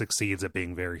it succeeds at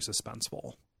being very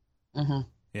suspenseful.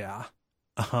 Yeah.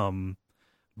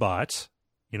 But,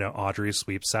 Audrey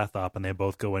sweeps Seth up, and they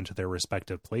both go into their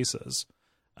respective places.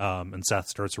 And Seth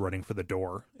starts running for the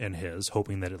door in his,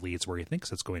 hoping that it leads where he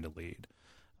thinks it's going to lead.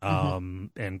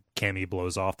 And Cammy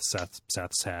blows off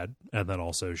Seth's head and then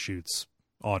also shoots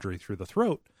Audrey through the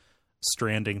throat,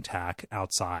 stranding Tack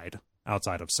outside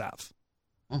of Seth.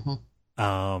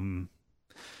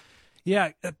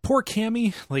 Yeah, poor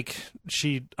Cammy, like,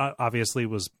 she obviously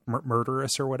was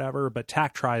murderous or whatever, but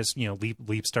Tack tries,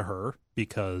 leaps to her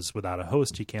because without a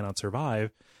host he cannot survive.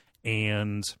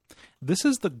 And this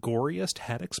is the goriest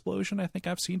head explosion I think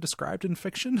I've seen described in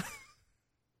fiction.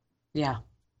 Yeah.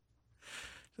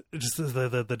 just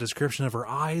the description of her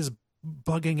eyes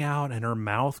bugging out and her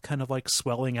mouth kind of like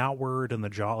swelling outward and the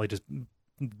jaw, like just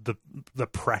the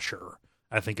pressure,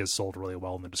 I think, is sold really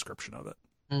well in the description of it.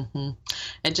 Mm-hmm.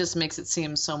 It just makes it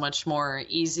seem so much more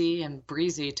easy and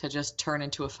breezy to just turn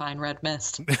into a fine red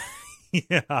mist.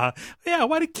 Yeah.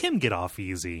 Why did Kim get off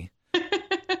easy?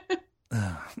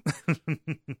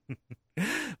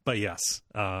 But yes,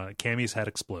 Cammy's head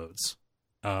explodes,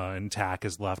 and Tak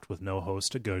is left with no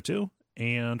host to go to,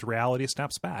 and reality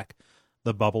snaps back.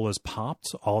 The bubble is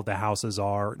popped. All of the houses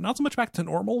are not so much back to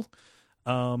normal,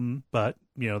 but,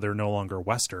 they're no longer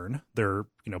Western. They're,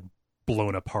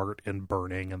 blown apart and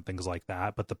burning and things like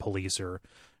that, but the police are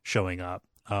showing up.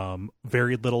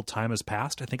 Very little time has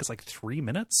passed. I think it's like 3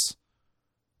 minutes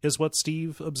is what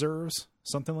Steve observes,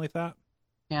 something like that.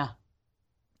 Yeah.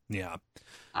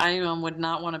 I would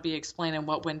not want to be explaining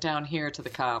what went down here to the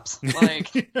cops.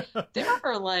 Like, there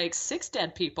are like 6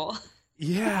 dead people.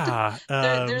 Yeah.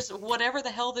 There's whatever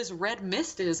the hell this red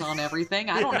mist is on everything.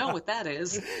 I don't know what that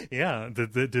is. Yeah.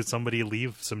 Did somebody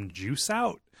leave some juice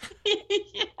out?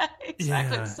 Yeah,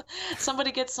 exactly. Yeah.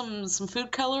 Somebody get some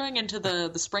food coloring into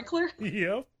the sprinkler.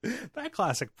 Yep, that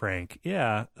classic prank.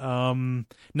 Yeah.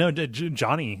 No,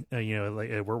 Johnny.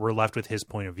 We're left with his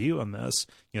point of view on this.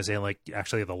 Saying like,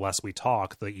 actually, the less we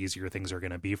talk, the easier things are going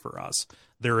to be for us.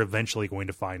 They're eventually going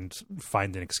to find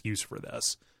an excuse for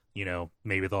this.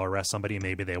 Maybe they'll arrest somebody,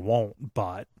 maybe they won't.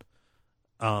 But,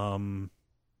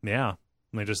 yeah.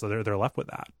 They're left with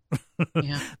that.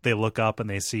 Yeah. They look up and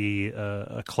they see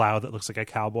a cloud that looks like a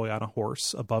cowboy on a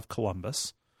horse above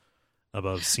Columbus,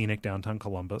 above scenic downtown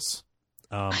Columbus.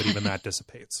 But even that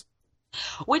dissipates.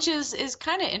 Which is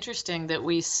kind of interesting that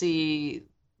we see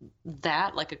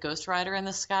that, like a Ghost Rider in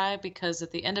the sky, because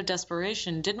at the end of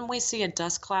Desperation, didn't we see a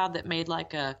dust cloud that made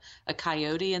like a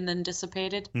coyote and then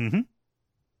dissipated? Mm-hmm.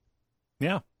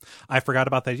 Yeah. I forgot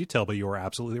about that detail, but you were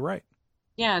absolutely right.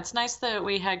 Yeah, it's nice that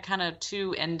we had kind of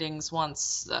 2 endings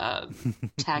once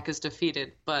Tak is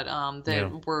defeated, but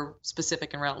that were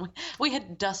specific and relevant. We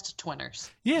had dust twinners.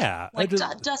 Yeah.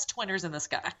 Dust twinners in the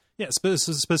sky. Yeah,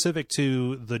 specific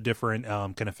to the different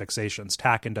kind of fixations.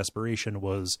 Tak in Desperation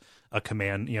was a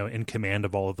command, in command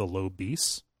of all of the low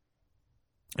beasts.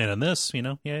 And in this,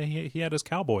 he had his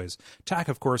cowboys. Tak,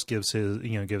 of course, gives his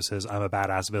I'm a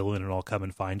badass villain and I'll come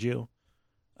and find you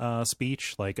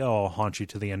speech, like, oh, I'll haunt you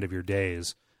to the end of your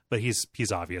days. But he's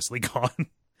obviously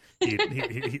gone.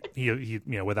 he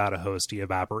without a host, he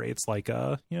evaporates like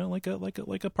a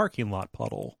parking lot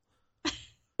puddle.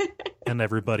 And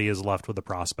everybody is left with the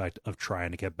prospect of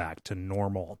trying to get back to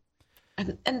normal.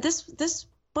 And this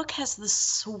book has the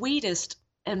sweetest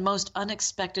and most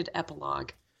unexpected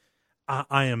epilogue.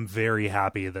 I am very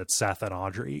happy that Seth and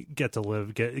Audrey get to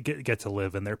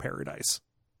live in their paradise.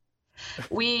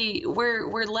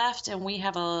 We're left, and we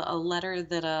have a letter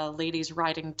that a lady's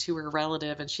writing to her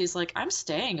relative, and she's like, I'm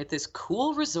staying at this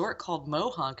cool resort called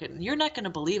Mohonk, and you're not going to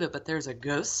believe it, but there's a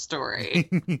ghost story.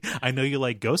 I know you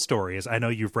like ghost stories. I know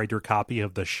you've read your copy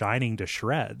of The Shining to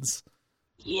shreds.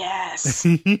 Yes.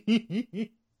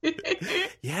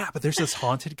 Yeah, but there's this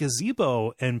haunted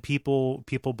gazebo, and people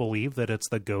believe that it's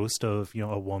the ghost of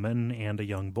a woman and a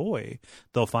young boy.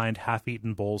 They'll find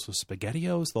half-eaten bowls of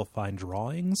SpaghettiOs. They'll find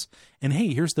drawings, and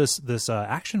hey, here's this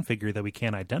action figure that we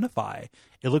can't identify.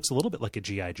 It looks a little bit like a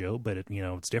GI Joe, but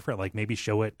it's different. Like maybe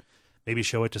show it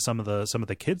to some of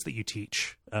the kids that you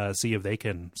teach. See if they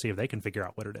can figure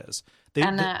out what it is.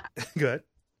 Good.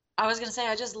 I was going to say,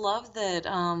 I just love that,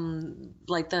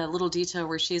 like the little detail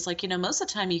where she's like, most of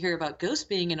the time you hear about ghosts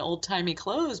being in old-timey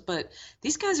clothes, but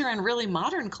these guys are in really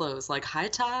modern clothes, like high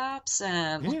tops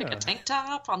and like a tank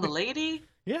top on the lady.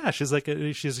 Yeah, she's like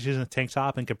she's in a tank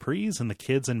top and capris, and the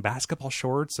kid's in basketball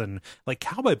shorts and like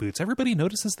cowboy boots. Everybody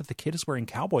notices that the kid is wearing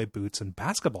cowboy boots and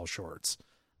basketball shorts.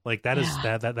 Like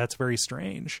that's very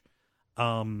strange.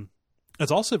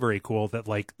 It's also very cool that,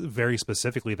 like, very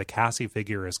specifically, the Cassie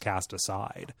figure is cast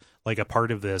aside. Like, a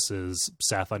part of this is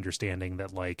Seth understanding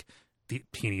that, like,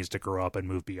 he needs to grow up and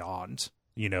move beyond,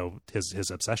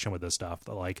 his obsession with this stuff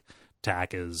that, like,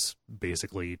 Tak is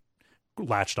basically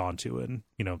latched onto and,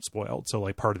 spoiled. So,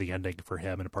 like, part of the ending for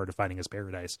him and part of finding his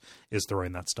paradise is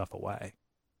throwing that stuff away.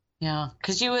 Yeah,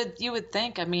 because you would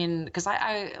think, because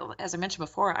I, as I mentioned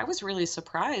before, I was really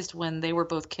surprised when they were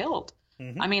both killed.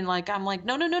 Mm-hmm. I'm like,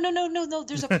 no.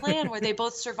 There's a plan where they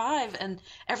both survive and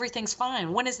everything's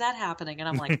fine. When is that happening? And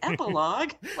I'm like,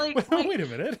 epilogue? Like, wait a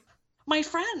minute. My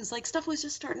friends, like, stuff was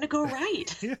just starting to go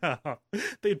right. Yeah,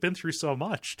 they'd been through so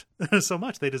much.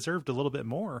 They deserved a little bit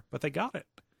more, but they got it.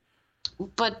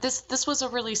 But this was a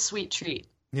really sweet treat.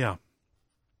 Yeah,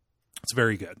 it's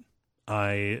very good.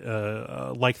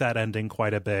 I like that ending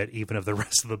quite a bit, even if the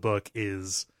rest of the book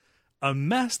is a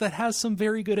mess that has some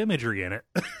very good imagery in it.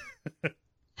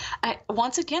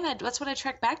 Once again, that's what I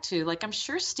track back to. Like, I'm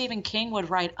sure Stephen King would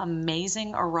write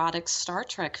amazing erotic Star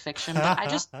Trek fiction, but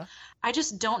I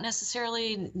just don't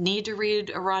necessarily need to read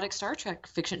erotic Star Trek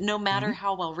fiction, no matter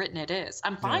how well written it is.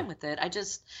 I'm fine with it.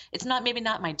 It's maybe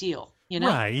not my deal, you know?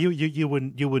 Right. You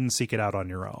wouldn't seek it out on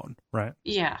your own, right?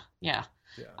 Yeah.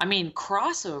 I mean,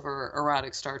 crossover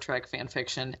erotic Star Trek fan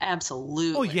fiction,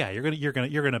 absolutely. Oh yeah, you're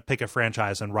gonna pick a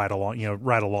franchise and ride along,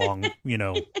 you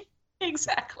know.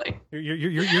 Exactly.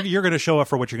 You're going to show up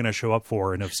for what you're going to show up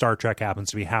for, and if Star Trek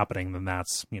happens to be happening, then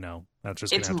that's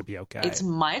just going to have to be okay. It's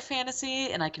my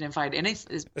fantasy, and I can invite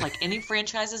any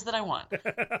franchises that I want.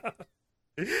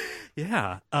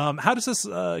 Yeah. How does this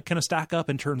kind of stack up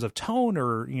in terms of tone,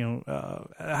 or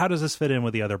how does this fit in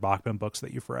with the other Bachman books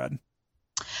that you've read?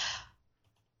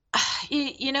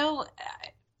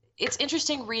 It's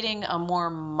interesting reading a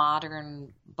more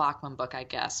modern Bachman book, I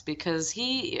guess, because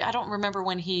I don't remember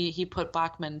when he put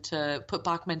Bachman to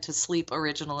sleep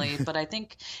originally, but I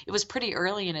think it was pretty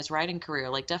early in his writing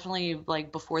career, like definitely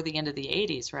like before the end of the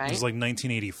 80s, right? It was like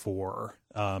 1984.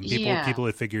 People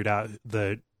had figured out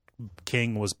that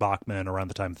King was Bachman around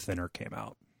the time Thinner came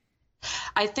out.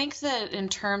 I think that in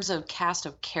terms of cast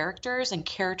of characters and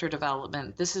character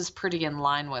development, this is pretty in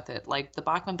line with it. Like, the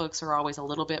Bachman books are always a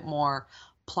little bit more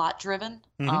plot driven.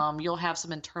 You'll have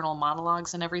some internal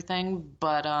monologues and everything,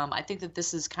 but I think that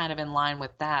this is kind of in line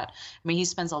with that. I mean, he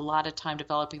spends a lot of time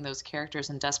developing those characters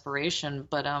in desperation,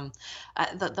 but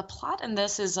the plot in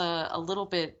this is a little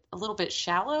bit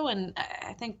shallow, and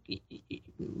I think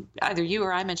either you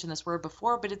or I mentioned this word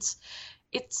before, but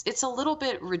it's a little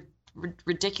bit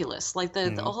ridiculous. Like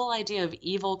the whole idea of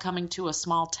evil coming to a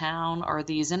small town, or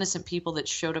these innocent people that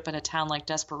showed up in a town like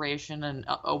desperation and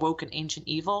awoke an ancient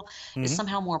evil, is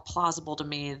somehow more plausible to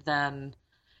me than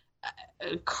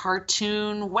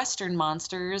cartoon Western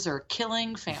monsters or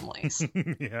killing families.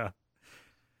 Yeah.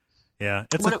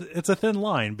 It's a thin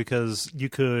line, because you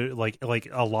could like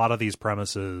a lot of these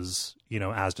premises,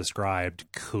 as described,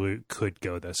 could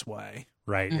go this way,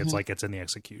 right? It's like it's in the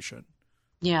execution.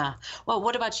 Yeah. Well,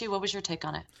 what about you? What was your take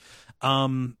on it?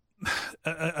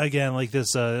 Again, like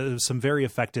this, some very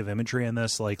effective imagery in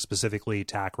this, like specifically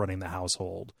Tack running the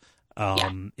household,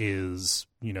 is,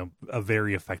 a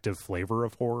very effective flavor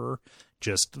of horror.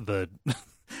 Just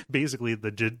basically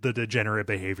the degenerate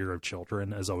behavior of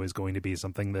children is always going to be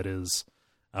something that is,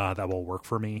 that will work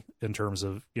for me in terms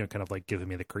of, kind of like giving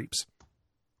me the creeps.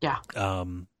 Yeah.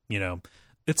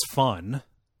 It's fun.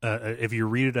 If you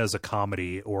read it as a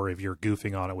comedy, or if you're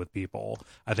goofing on it with people,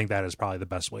 I think that is probably the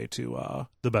best way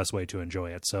to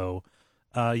enjoy it. So,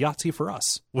 Yahtzee for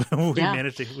us. We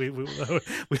managed to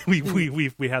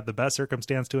we had the best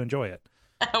circumstance to enjoy it.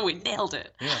 We nailed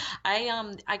it. Yeah.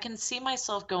 I can see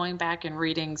myself going back and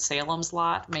reading Salem's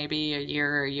Lot maybe a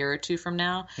year or two from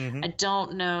now. I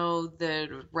don't know that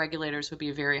Regulators would be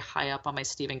very high up on my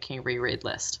Stephen King reread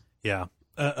list. Yeah.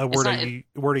 A word I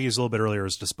used a little bit earlier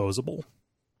is disposable,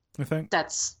 I think.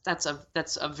 That's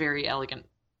a very elegant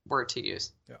word to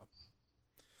use.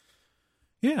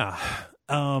 Yeah.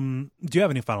 Do you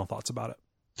have any final thoughts about it?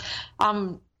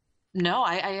 No,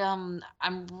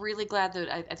 I'm really glad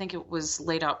that I think it was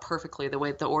laid out perfectly,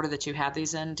 the order that you have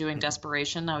these in, doing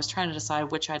Desperation. I was trying to decide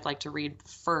which I'd like to read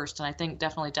first, and I think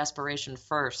definitely Desperation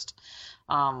first.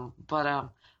 I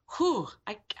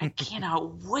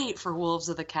cannot wait for Wolves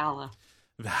of the Calla.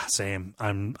 Same.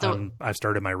 I've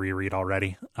started my reread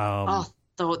already.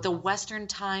 The Western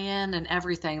tie-in and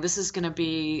everything. This is gonna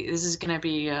be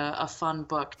a fun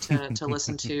book to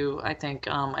listen to. I think.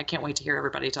 I can't wait to hear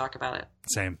everybody talk about it.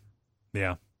 Same.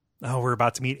 Yeah. Oh, we're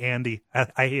about to meet Andy.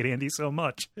 I hate Andy so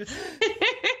much.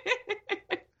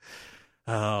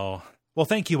 Oh. Well,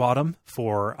 thank you, Autumn,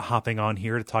 for hopping on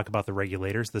here to talk about the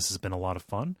Regulators. This has been a lot of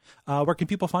fun. Where can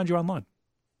people find you online?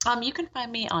 You can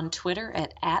find me on Twitter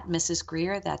at Mrs.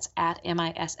 Greer. That's at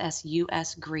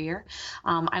MISSUS Greer.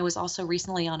 I was also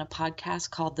recently on a podcast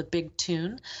called The Big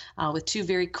Tune with two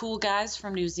very cool guys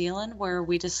from New Zealand, where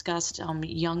we discussed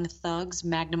Young Thug's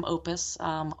magnum opus,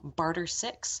 Barter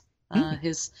 6,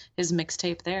 his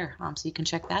mixtape there. So you can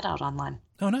check that out online.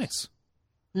 Oh, nice.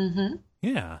 Mm-hmm.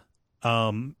 Yeah.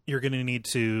 You're going to need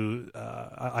to,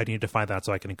 I need to find that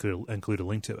so I can include a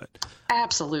link to it.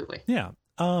 Absolutely. Yeah.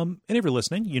 And if you're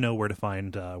listening, you know where to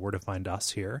find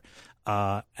us here.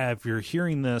 If you're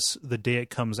hearing this the day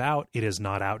it comes out, it is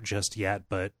not out just yet.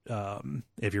 But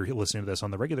if you're listening to this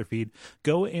on the regular feed,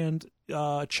 go and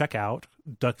check out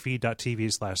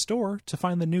duckfeed.tv/store to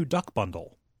find the new Duck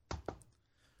Bundle.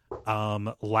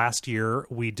 Last year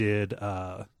we did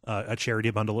a a charity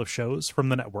bundle of shows from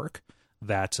the network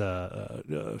that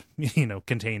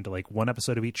contained like one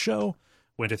episode of each show,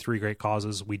 went to three great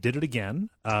causes. We did it again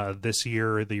this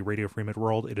year, the Radio Free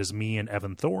Midworld. It is me and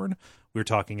Evan Thorne. We're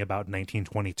talking about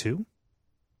 1922.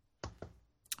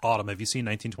 Autumn, have you seen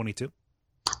 1922?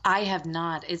 I have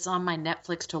not. It's on my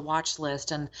Netflix to watch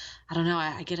list, and I don't know.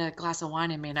 I get a glass of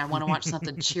wine in me, and I want to watch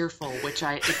something cheerful, which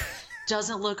it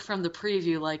doesn't look from the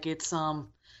preview like it's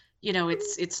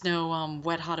it's no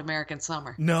Wet Hot American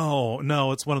Summer.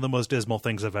 No, it's one of the most dismal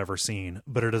things I've ever seen,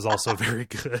 but it is also very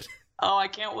good. Oh, I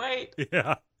can't wait.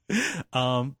 Yeah.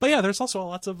 But yeah, there's also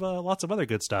lots of other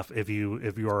good stuff. If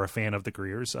you are a fan of the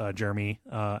Greers, Jeremy,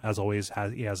 as always,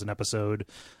 has an episode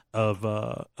of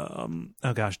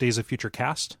Days of Future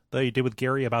Cast that he did with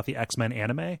Gary about the X-Men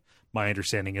anime. My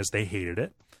understanding is they hated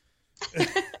it.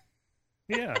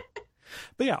 Yeah.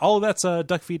 But yeah, all of that's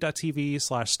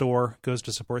duckfeed.tv/store, goes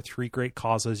to support three great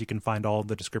causes. You can find all of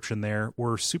the description there.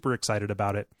 We're super excited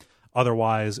about it.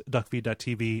 Otherwise,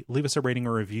 duckfeed.tv, leave us a rating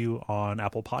or review on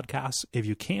Apple Podcasts if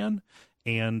you can.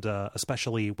 And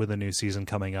especially with a new season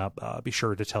coming up, be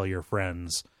sure to tell your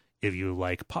friends if you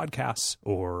like podcasts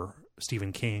or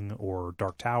Stephen King or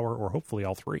Dark Tower, or hopefully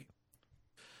all three.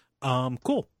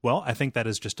 Cool. Well, I think that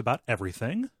is just about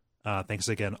everything. Thanks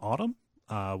again, Autumn.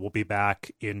 We'll be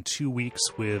back in 2 weeks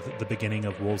with the beginning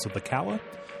of Wolves of the Calla.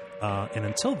 And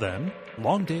until then,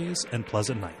 long days and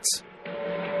pleasant nights.